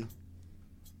knocking.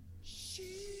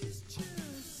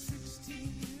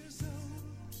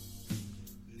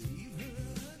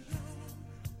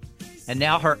 And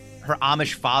now her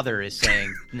Amish father is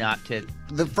saying not to.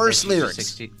 The first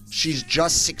lyrics. She's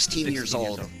just 16 years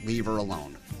old. Leave her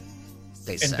alone.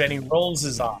 They said. And Benny rolls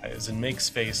his eyes and makes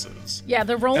faces. Yeah,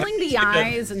 the rolling the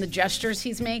eyes and the gestures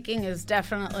he's making is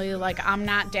definitely like, I'm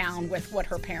not down with what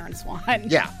her parents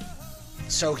want. Yeah.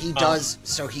 So he does.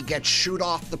 So he gets shooed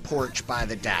off the porch by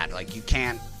the dad. Like, you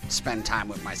can't spend time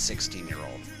with my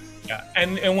 16-year-old. Yeah,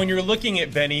 and when you're looking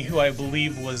at Benny, who I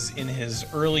believe was in his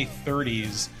early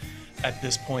 30s at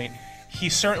this point, he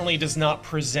certainly does not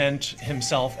present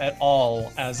himself at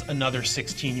all as another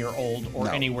 16-year-old or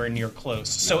anywhere near close.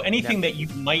 So anything that you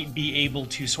might be able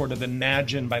to sort of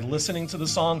imagine by listening to the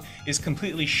song is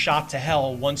completely shot to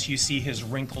hell once you see his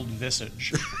wrinkled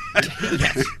visage.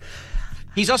 Yes.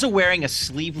 He's also wearing a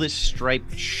sleeveless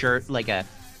striped shirt, like a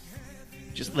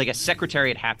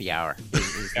secretary at happy hour.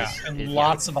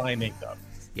 Lots of eye makeup.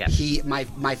 Yeah.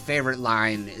 My favorite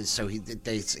line is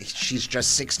she's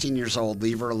just 16 years old.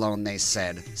 Leave her alone. They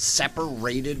said,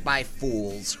 separated by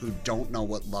fools who don't know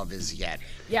what love is yet.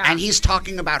 Yeah. And he's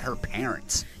talking about her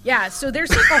parents. Yeah. So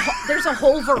there's a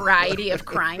whole variety of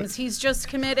crimes he's just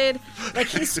committed. Like,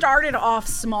 he started off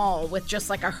small with just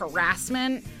like a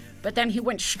harassment, but then he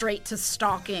went straight to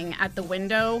stalking at the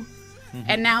window. Mm-hmm.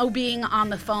 And now being on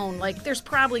the phone. Like, there's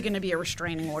probably going to be a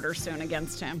restraining order soon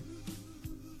against him.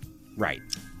 Right.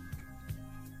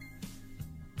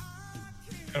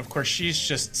 And of course, she's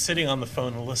just sitting on the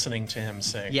phone listening to him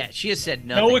sing. Yeah, she has said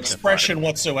nothing. No expression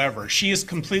whatsoever. She is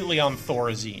completely on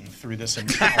Thorazine through this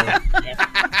entire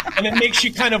And it makes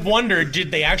you kind of wonder,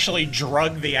 did they actually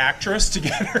drug the actress to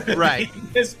get her to do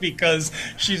this? Because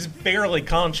she's barely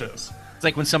conscious. It's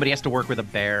like when somebody has to work with a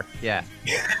bear. Yeah.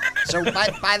 So,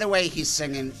 by the way, he's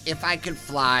singing, if I could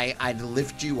fly, I'd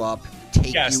lift you up,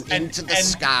 take you into the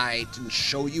sky, and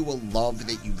show you a love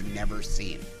that you've never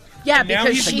seen. Yeah,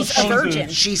 because she's a virgin.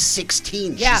 She's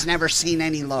 16. Yeah. She's never seen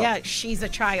any love. Yeah, she's a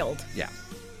child. Yeah.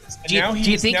 Do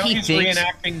you think he's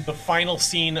reenacting the final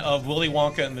scene of Willy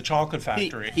Wonka and the Chocolate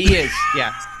Factory? He is,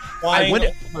 yeah. Flying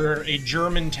over a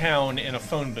German town in a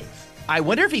phone booth. I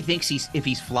wonder if he thinks if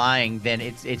he's flying, then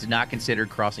it's not considered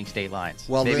crossing state lines.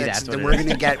 Well, maybe that's what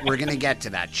we're gonna get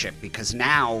to that, Chip, because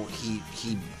now he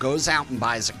goes out and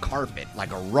buys a carpet,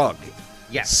 like a rug.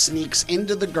 Yes. Sneaks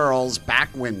into the girl's back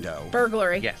window.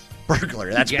 Burglary. Yes.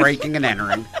 Burglary. That's breaking and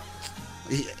entering.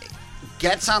 He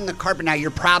gets on the carpet. Now,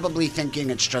 you're probably thinking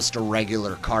it's just a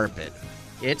regular carpet.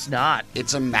 It's not.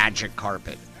 It's a magic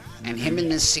carpet. And him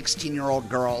and this 16-year-old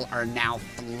girl are now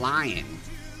flying.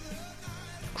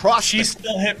 She's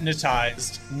still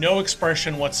hypnotized. No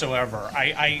expression whatsoever.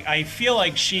 I feel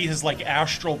like she has, like,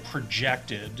 astral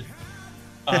projected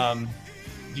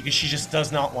because she just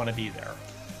does not want to be there.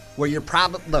 Well, you're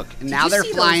probably... Look, now they're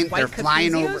flying... They're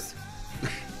flying over...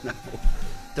 No.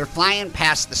 They're flying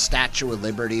past the Statue of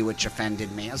Liberty, which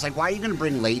offended me. I was like, why are you going to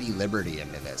bring Lady Liberty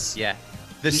into this? Yeah.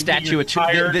 The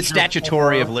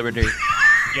statutory of liberty.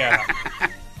 Yeah.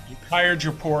 You're tired,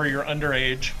 you're poor, you're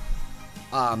underage.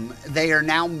 They are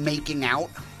now making out.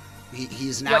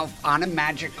 He's now on a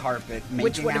magic carpet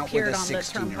making out with a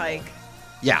 16-year-old.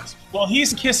 Yeah. Well,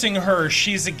 he's kissing her.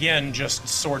 She's, again, just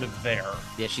sort of there.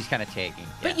 Yeah, she's kind of taking. Yeah.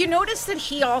 But you notice that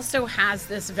he also has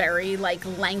this very, like,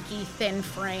 lanky, thin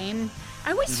frame.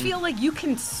 I always feel like you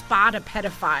can spot a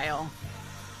pedophile.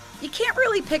 You can't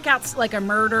really pick out, like, a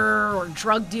murderer or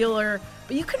drug dealer,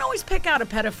 but you can always pick out a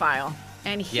pedophile.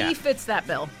 And he fits that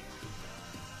bill.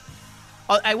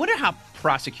 I wonder how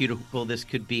prosecutable this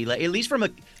could be, like, at least from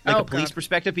a police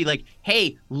perspective. Be like,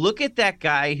 hey, look at that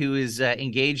guy who is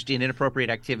engaged in inappropriate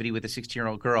activity with a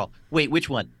 16-year-old girl. Wait, which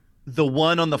one? The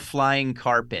one on the flying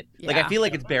carpet. Yeah. Like, I feel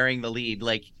like it's bearing the lead.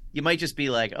 Like, you might just be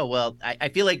like, oh, well, I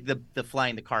feel like the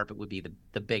flying the carpet would be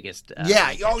the biggest.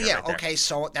 Yeah. Oh, yeah. Right. Okay.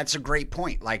 So that's a great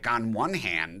point. Like, on one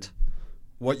hand,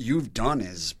 what you've done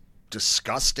is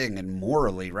disgusting and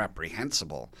morally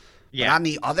reprehensible. Yeah. But on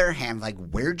the other hand, like,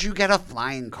 where'd you get a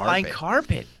flying carpet? Flying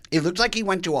carpet. It looked like he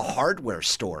went to a hardware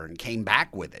store and came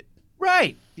back with it.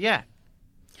 Right. Yeah.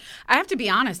 I have to be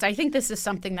honest. I think this is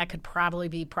something that could probably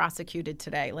be prosecuted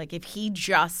today. Like if he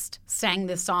just sang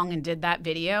this song and did that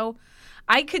video,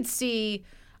 I could see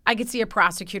a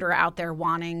prosecutor out there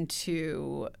wanting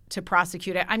to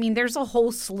prosecute it. I mean, there's a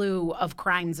whole slew of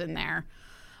crimes in there.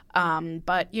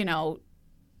 But, you know,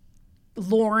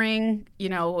 luring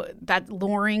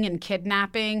and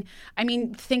kidnapping. I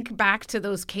mean, think back to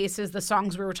those cases, the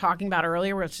songs we were talking about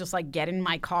earlier, where it's just like, get in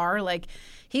my car. Like,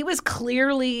 he was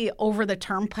clearly over the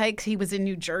turnpikes. He was in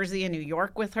New Jersey and New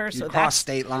York with her. So cross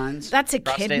state lines. That's a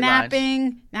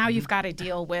kidnapping. Now you've got to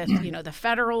deal with, the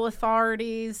federal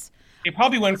authorities. It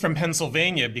probably went from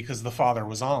Pennsylvania because the father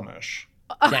was Amish.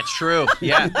 That's true.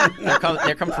 Yeah. They're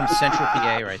coming from Central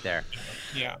PA right there.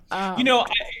 Yeah.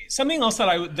 Something else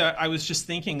that I was just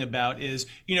thinking about is,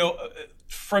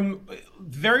 from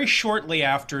very shortly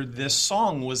after this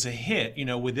song was a hit,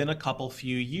 within a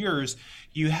few years,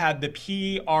 you had the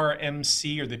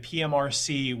PRMC or the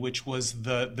PMRC, which was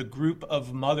the group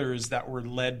of mothers that were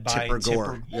led by Tipper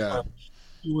Gore,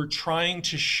 who were trying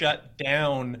to shut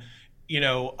down,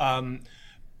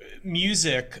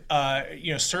 music,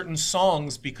 certain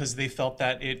songs, because they felt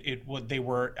that they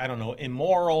were, I don't know,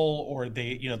 immoral, or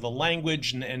they, the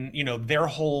language and their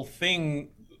whole thing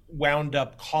wound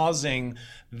up causing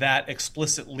that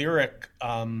explicit lyric,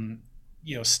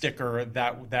 sticker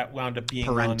that wound up being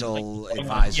parental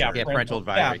advisory. Parental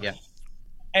advisory. Yeah.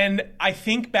 And I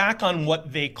think back on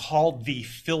what they called the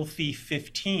Filthy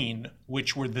 15,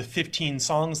 which were the 15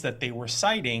 songs that they were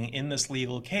citing in this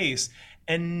legal case,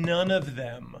 and none of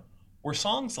them were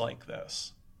songs like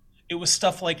this. It was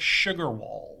stuff like Sugar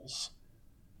Walls.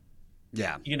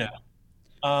 Yeah.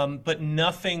 But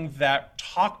nothing that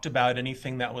talked about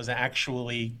anything that was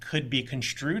actually could be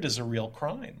construed as a real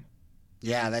crime.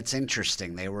 Yeah, that's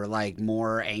interesting. They were like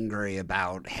more angry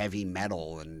about heavy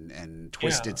metal and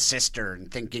Twisted Sister and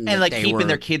thinking and that like they keeping were...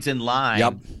 their kids in line.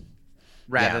 Yep.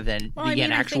 Rather than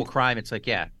actual crime. It's like,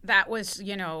 that was,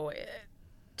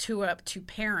 to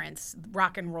parents,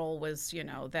 rock and roll was,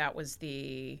 that was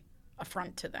the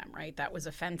affront to them, right? That was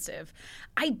offensive.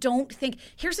 I don't think,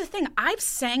 here's the thing, I've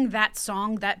sang that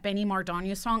song, that Benny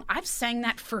Mardones song, I've sang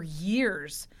that for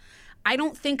years. I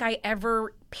don't think I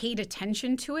ever paid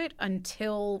attention to it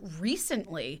until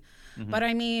recently. Mm-hmm. But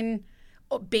I mean,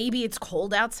 Baby, It's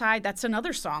Cold Outside, that's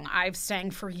another song I've sang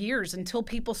for years until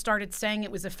people started saying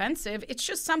it was offensive. It's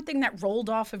just something that rolled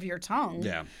off of your tongue.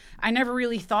 Yeah. I never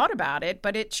really thought about it,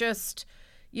 but it just,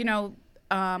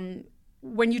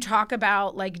 when you talk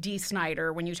about like Dee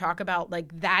Snider, when you talk about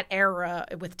like that era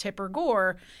with Tipper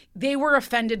Gore, they were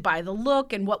offended by the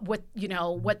look and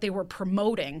what they were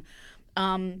promoting.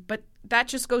 But that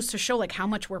just goes to show like how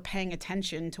much we're paying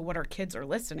attention to what our kids are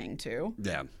listening to.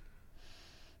 Yeah.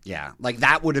 Yeah. Like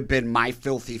that would have been my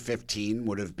Filthy 15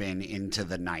 would have been Into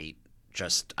the Night.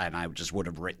 And I just would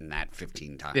have written that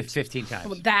 15 times. 15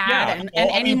 times. That and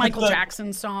any Michael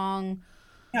Jackson song.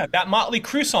 Yeah, that Motley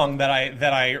Crue song that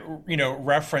I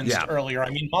referenced earlier.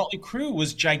 I mean, Motley Crue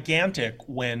was gigantic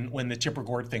when the Tipper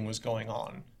Gore thing was going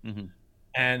on. Mm-hmm.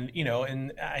 And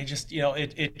and I just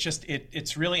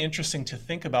it's really interesting to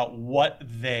think about what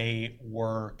they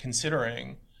were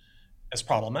considering as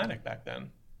problematic back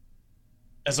then,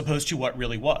 as opposed to what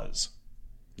really was.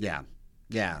 Yeah,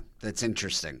 that's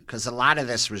interesting because a lot of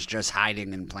this was just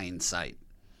hiding in plain sight.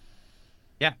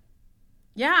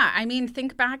 Yeah, I mean,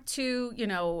 think back to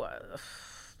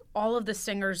all of the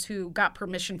singers who got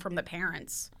permission from the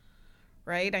parents,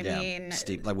 right? I mean,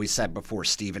 like we said before,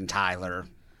 Steven Tyler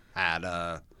had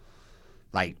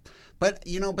but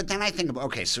then I think about,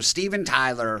 okay, so Steven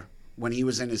Tyler, when he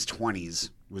was in his 20s,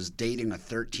 was dating a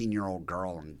 13-year-old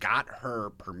girl and got her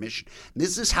permission.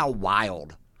 This is,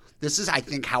 I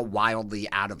think, how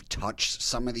wildly out of touch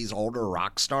some of these older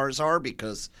rock stars are,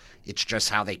 because it's just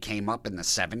how they came up in the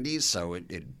 70s, so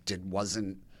it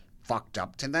wasn't fucked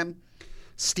up to them.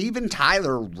 Steven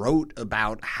Tyler wrote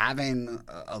about having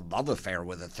a love affair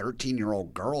with a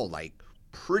 13-year-old girl, like,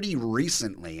 pretty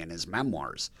recently in his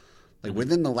memoirs. Like,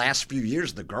 within the last few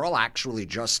years, the girl actually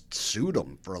just sued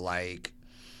him for, like,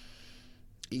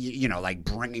 like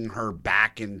bringing her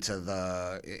back into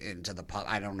the pub.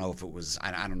 I don't know if it was,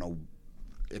 I don't know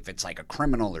if it's like a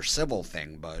criminal or civil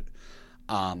thing, but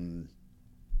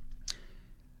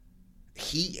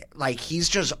he's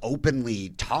just openly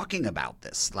talking about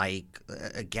this. Like,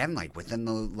 again, like within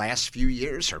the last few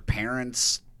years, her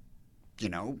parents,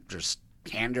 just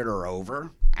handed her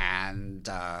over, and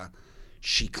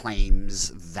she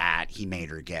claims that he made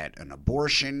her get an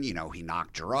abortion. He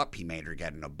knocked her up. He made her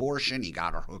get an abortion. He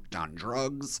got her hooked on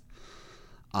drugs.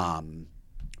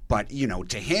 But,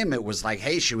 to him, it was like,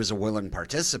 hey, she was a willing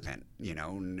participant,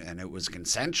 and it was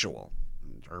consensual.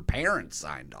 Her parents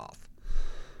signed off.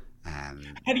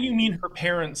 And how do you mean her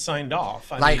parents signed off?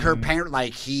 Her parent,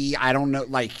 I don't know,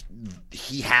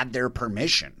 he had their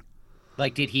permission.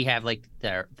 Like, did he have like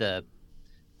the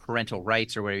parental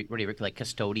rights or whatever, like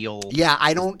custodial? Yeah,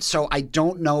 I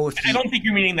don't know if I don't think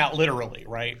you're meaning that literally,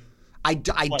 right? I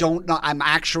don't know. I'm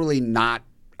actually not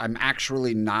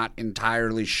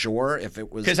entirely sure if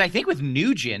it was, because I think with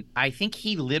Nugent, I think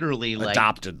he literally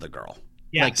adopted the girl.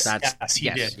 Yes, he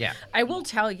did. Yeah. I will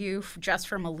tell you, just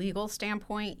from a legal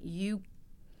standpoint, you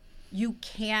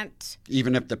can't,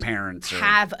 even if the parents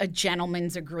have a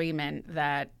gentleman's agreement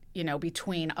that,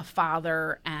 between a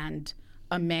father and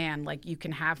a man, like, you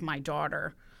can have my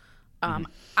daughter.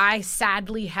 I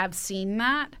sadly have seen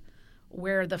that,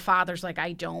 where the father's like,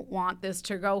 I don't want this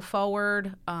to go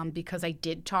forward because I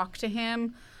did talk to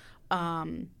him.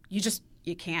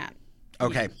 You can't.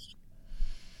 Okay.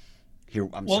 Here,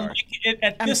 I'm sorry.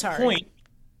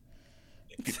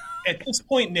 At this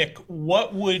point, Nick,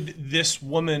 what would this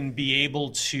woman be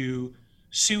able to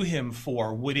sue him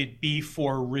for? Would it be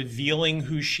for revealing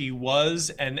who she was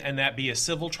and that be a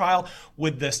civil trial?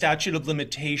 Would the statute of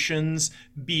limitations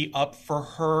be up for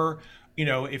her,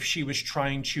 if she was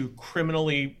trying to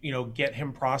criminally, get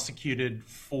him prosecuted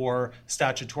for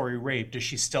statutory rape? Does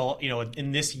she still,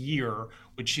 in this year,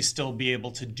 would she still be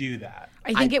able to do that?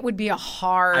 I think it would be a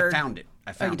hard... I found it.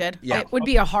 Oh, you did? Yeah. It would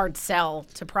be a hard sell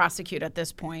to prosecute at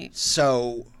this point.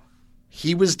 So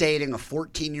he was dating a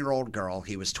 14-year-old girl.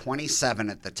 He was 27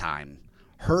 at the time.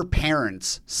 Her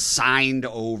parents signed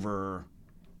over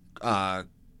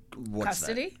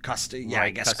custody? That? Custody? Yeah, right, I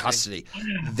guess custody.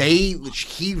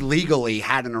 He legally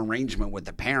had an arrangement with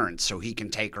the parents so he can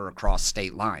take her across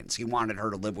state lines. He wanted her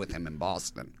to live with him in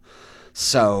Boston.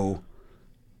 So,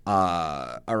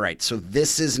 all right. So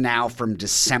this is now from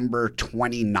December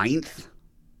 29th,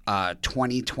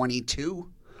 2022.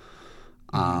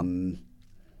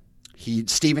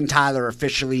 Steven Tyler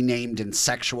officially named in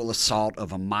sexual assault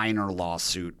of a minor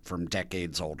lawsuit from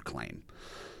decades-old claim.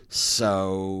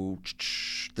 So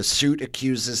the suit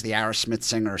accuses the Aerosmith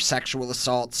singer of sexual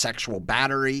assault, sexual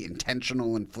battery,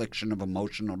 intentional infliction of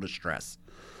emotional distress.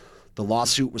 The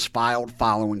lawsuit was filed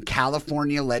following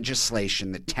California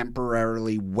legislation that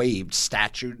temporarily waived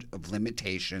statute of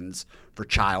limitations for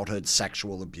childhood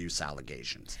sexual abuse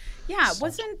allegations. Yeah,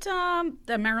 wasn't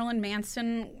the Marilyn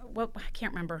Manson, I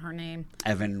can't remember her name.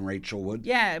 Evan Rachel Wood?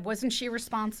 Yeah, wasn't she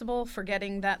responsible for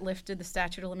getting that lifted, the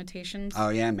statute of limitations? Oh,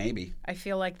 yeah, maybe. I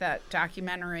feel like that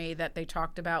documentary that they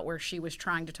talked about where she was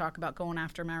trying to talk about going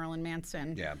after Marilyn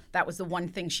Manson, that was the one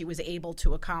thing she was able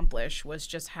to accomplish, was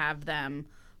just have them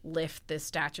lift the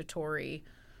statute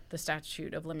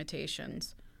of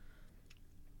limitations.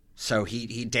 So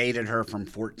he dated her from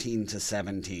 14 to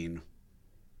 17.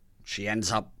 She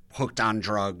ends up hooked on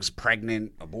drugs,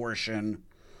 pregnant, abortion,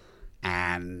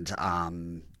 and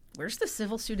where's the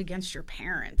civil suit against your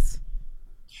parents?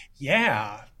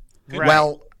 Yeah. Right.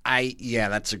 Well,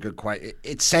 that's a good question.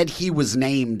 It said he was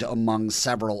named among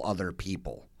several other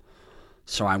people.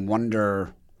 So I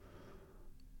wonder.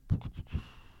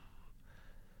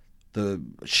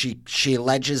 She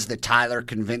alleges that Tyler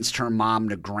convinced her mom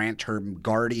to grant her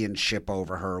guardianship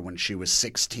over her when she was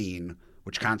 16,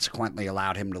 which consequently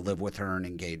allowed him to live with her and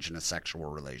engage in a sexual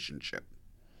relationship.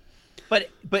 But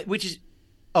which is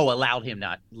allowed him,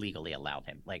 not legally allowed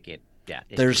him. Like it. Yeah.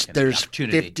 There's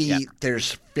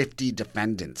 50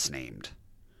 defendants named.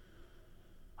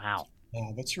 Wow.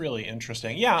 Yeah, that's really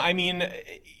interesting. Yeah, I mean,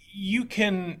 you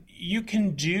can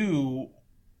do,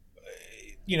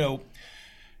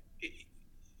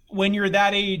 when you're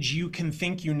that age, you can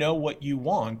think you know what you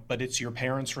want, but it's your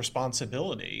parents'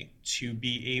 responsibility to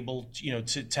be able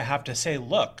to, to have to say,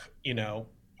 look,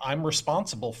 I'm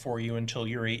responsible for you until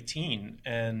you're 18,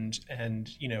 and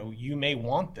you may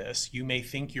want this, you may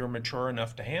think you're mature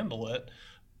enough to handle it,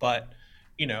 but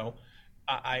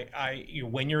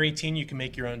when you're 18, you can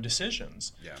make your own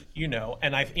decisions. Yeah.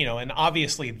 And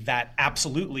obviously that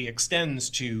absolutely extends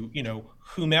to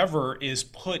whomever is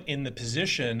put in the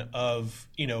position of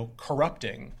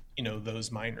corrupting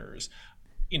those minors.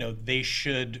 They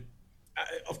should.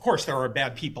 Of course, there are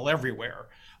bad people everywhere,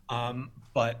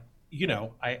 but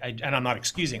and I'm not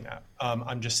excusing that.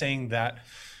 I'm just saying that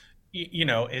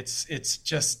it's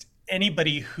just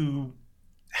anybody who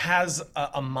has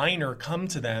a minor come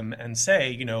to them and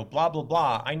say, blah, blah,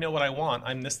 blah, I know what I want,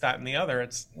 I'm this, that, and the other.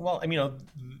 It's, well,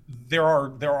 there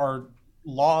are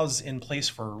laws in place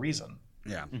for a reason.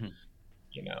 Yeah.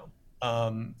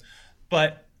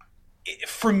 But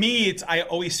for me, I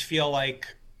always feel like,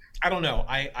 I don't know,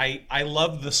 I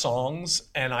love the songs,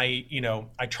 and I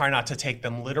try not to take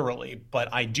them literally, but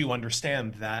I do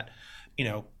understand that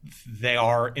they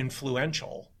are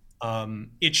influential.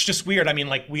 It's just weird. I mean,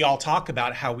 like, we all talk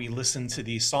about how we listen to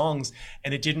these songs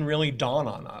and it didn't really dawn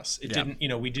on us. It didn't,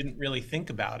 we didn't really think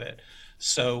about it.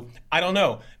 So I don't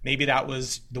know, maybe that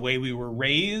was the way we were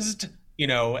raised,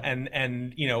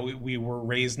 and we were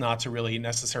raised not to really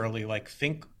necessarily like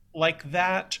think like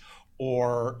that,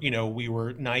 or, we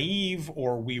were naive,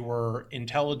 or we were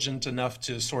intelligent enough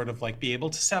to sort of like be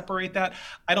able to separate that.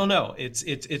 I don't know.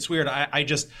 It's weird.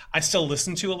 I still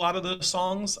listen to a lot of those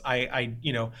songs. I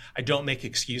don't make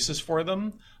excuses for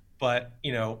them, but,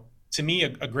 to me,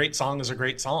 a great song is a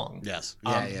great song. Yes.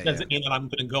 Doesn't mean that I'm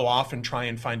going to go off and try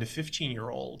and find a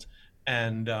 15-year-old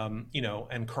and,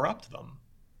 and corrupt them.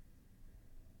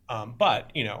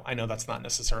 But, I know that's not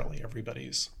necessarily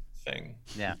everybody's thing.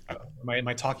 Yeah. Am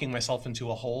I talking myself into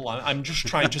a hole? I'm just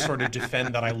trying to sort of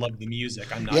defend that I love the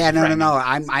music. I'm not. Yeah, no.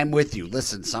 I'm with you.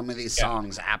 Listen, some of these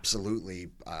songs absolutely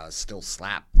still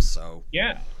slap. So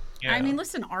yeah. I mean,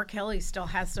 listen, R. Kelly still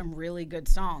has some really good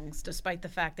songs, despite the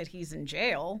fact that he's in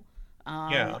jail.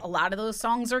 A lot of those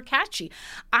songs are catchy.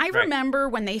 I remember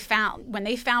when they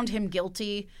found him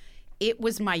guilty. It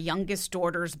was my youngest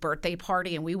daughter's birthday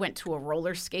party, and we went to a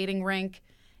roller skating rink,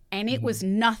 and it was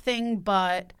nothing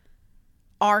but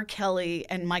R. Kelly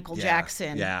and Michael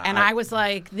Jackson. Yeah, and I was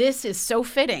like, this is so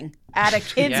fitting at a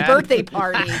kid's birthday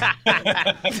party.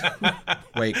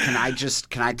 Wait, can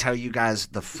I tell you guys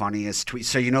the funniest tweet?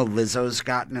 So Lizzo's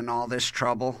gotten in all this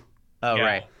trouble? Oh,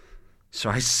 right.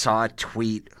 So I saw a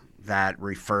tweet that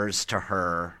refers to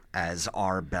her as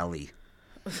R. Belly.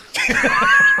 Sorry.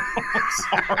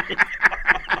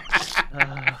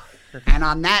 And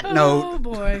on that note, oh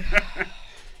boy,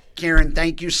 Kieran,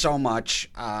 thank you so much.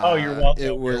 You're welcome.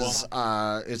 It was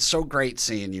it's so great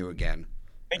seeing you again.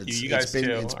 Thank you. You guys too.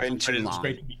 It's been too long. It's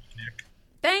great to meet you, Nick.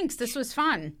 thanks. This was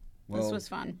fun. Well, this was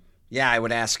fun. Yeah, I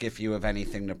would ask if you have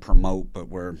anything to promote, but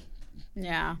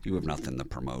you have nothing to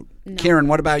promote. No. Kieran,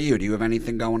 what about you? Do you have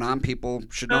anything going on people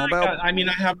should know about? I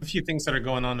have a few things that are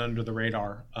going on under the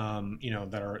radar,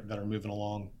 that are moving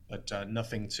along, but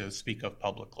nothing to speak of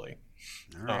publicly.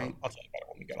 All right. I'll tell you about it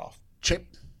when we get off. Chip?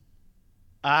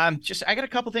 I got a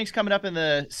couple things coming up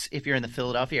if you're in the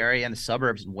Philadelphia area, in the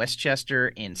suburbs, in Westchester,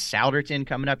 in Souderton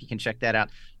coming up. You can check that out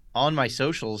on my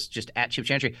socials, just at Chip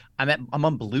Chantry. I'm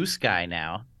on Blue Sky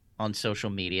now on social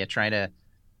media, trying to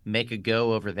make a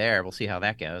go over there. We'll see how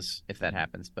that goes if that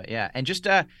happens. But yeah, and just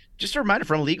a reminder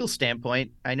from a legal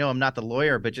standpoint, I know I'm not the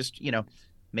lawyer, but just,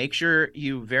 make sure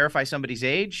you verify somebody's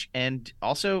age, and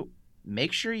also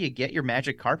make sure you get your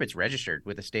magic carpets registered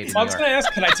with the state of New York. I was going to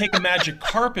ask, can I take a magic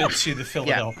carpet to the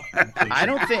Philadelphia? Yeah. I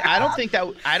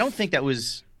don't think that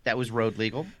was road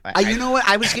legal. You know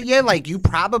what? You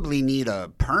probably need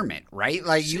a permit, right?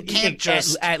 Like you can't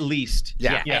just at least.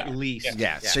 Yeah. At least.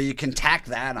 Yeah. So you can tack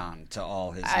that on to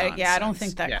all his nonsense. I don't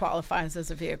think that qualifies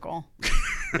as a vehicle.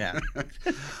 Yeah.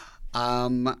 All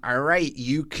right.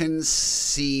 You can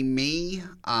see me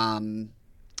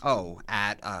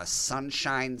at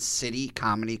Sunshine City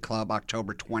Comedy Club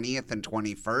October 20th and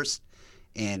 21st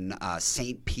in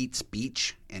St. Pete's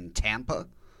Beach in Tampa.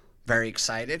 Very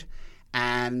excited.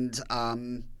 And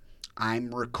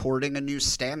I'm recording a new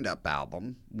stand-up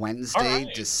album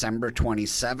Wednesday, December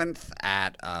 27th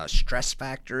at Stress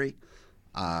Factory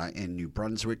in New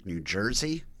Brunswick, New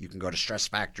Jersey. You can go to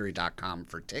stressfactory.com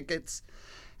for tickets.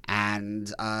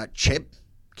 And Chip,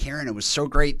 Kieran, it was so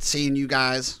great seeing you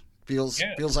guys. Feels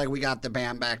like we got the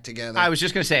band back together. I was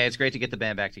just going to say, it's great to get the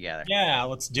band back together. Yeah,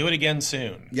 let's do it again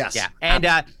soon. Yes. Yeah.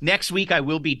 And next week I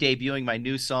will be debuting my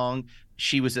new song.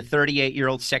 She was a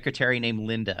 38-year-old secretary named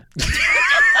Linda.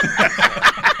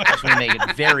 I just want to make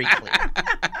it very clear.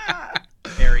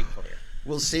 Very clear.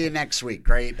 We'll see you next week.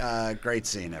 Great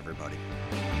seeing everybody.